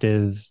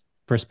 interactive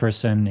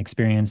first-person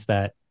experience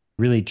that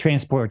really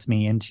transports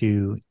me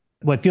into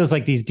what feels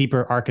like these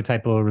deeper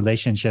archetypal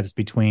relationships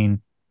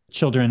between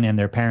children and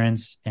their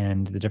parents,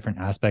 and the different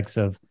aspects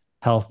of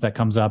health that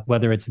comes up,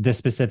 whether it's this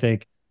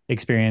specific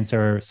experience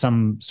or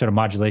some sort of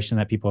modulation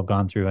that people have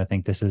gone through. I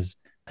think this is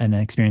an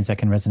experience that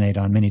can resonate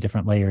on many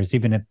different layers,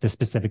 even if the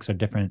specifics are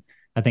different.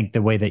 I think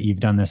the way that you've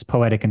done this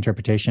poetic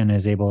interpretation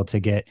is able to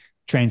get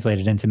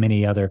translated into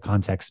many other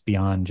contexts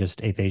beyond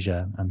just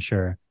aphasia, I'm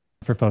sure,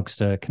 for folks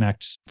to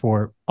connect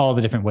for all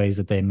the different ways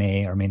that they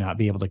may or may not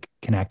be able to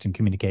connect and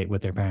communicate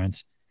with their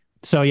parents.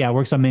 So yeah, it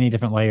works on many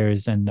different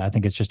layers. And I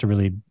think it's just a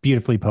really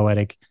beautifully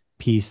poetic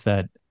piece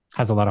that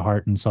has a lot of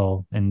heart and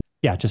soul. And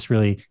yeah, just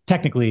really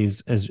technically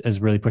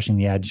is really pushing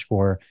the edge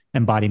for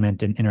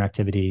embodiment and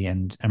interactivity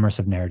and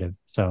immersive narrative.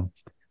 So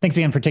thanks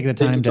again for taking the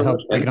time to help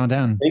break it on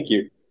down. Thank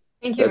you.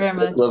 Thank you very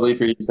much. That's lovely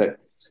for you to say.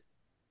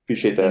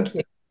 Appreciate that. Thank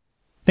you.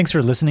 Thanks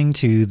for listening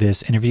to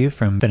this interview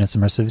from Venice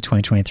Immersive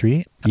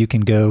 2023. You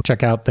can go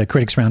check out the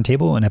Critics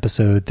Roundtable in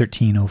episode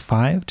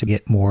 1305 to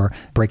get more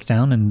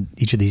breakdown in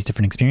each of these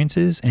different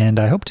experiences. And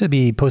I hope to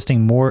be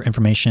posting more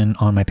information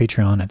on my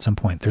Patreon at some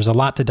point. There's a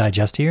lot to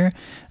digest here.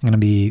 I'm going to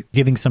be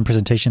giving some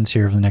presentations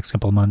here over the next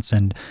couple of months,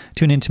 and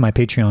tune into my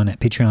Patreon at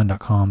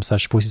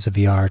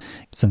patreon.com/voicesofvr,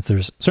 since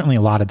there's certainly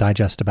a lot to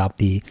digest about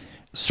the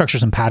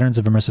structures and patterns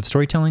of immersive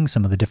storytelling,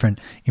 some of the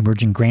different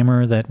emerging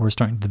grammar that we're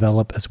starting to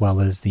develop, as well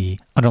as the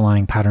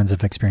underlying patterns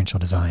of experiential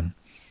design.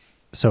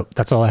 So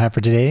that's all I have for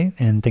today.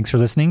 And thanks for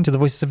listening to the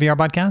Voices of VR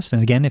podcast.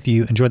 And again, if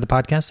you enjoyed the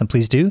podcast, then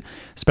please do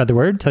spread the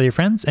word, tell your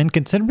friends, and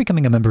consider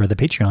becoming a member of the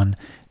Patreon.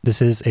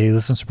 This is a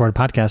listener-supported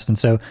podcast, and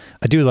so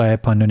I do rely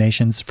upon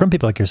donations from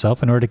people like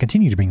yourself in order to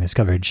continue to bring this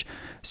coverage.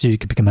 So you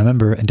can become a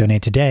member and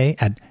donate today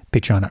at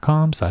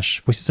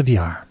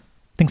patreon.com/voicesofvr.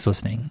 Thanks for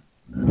listening.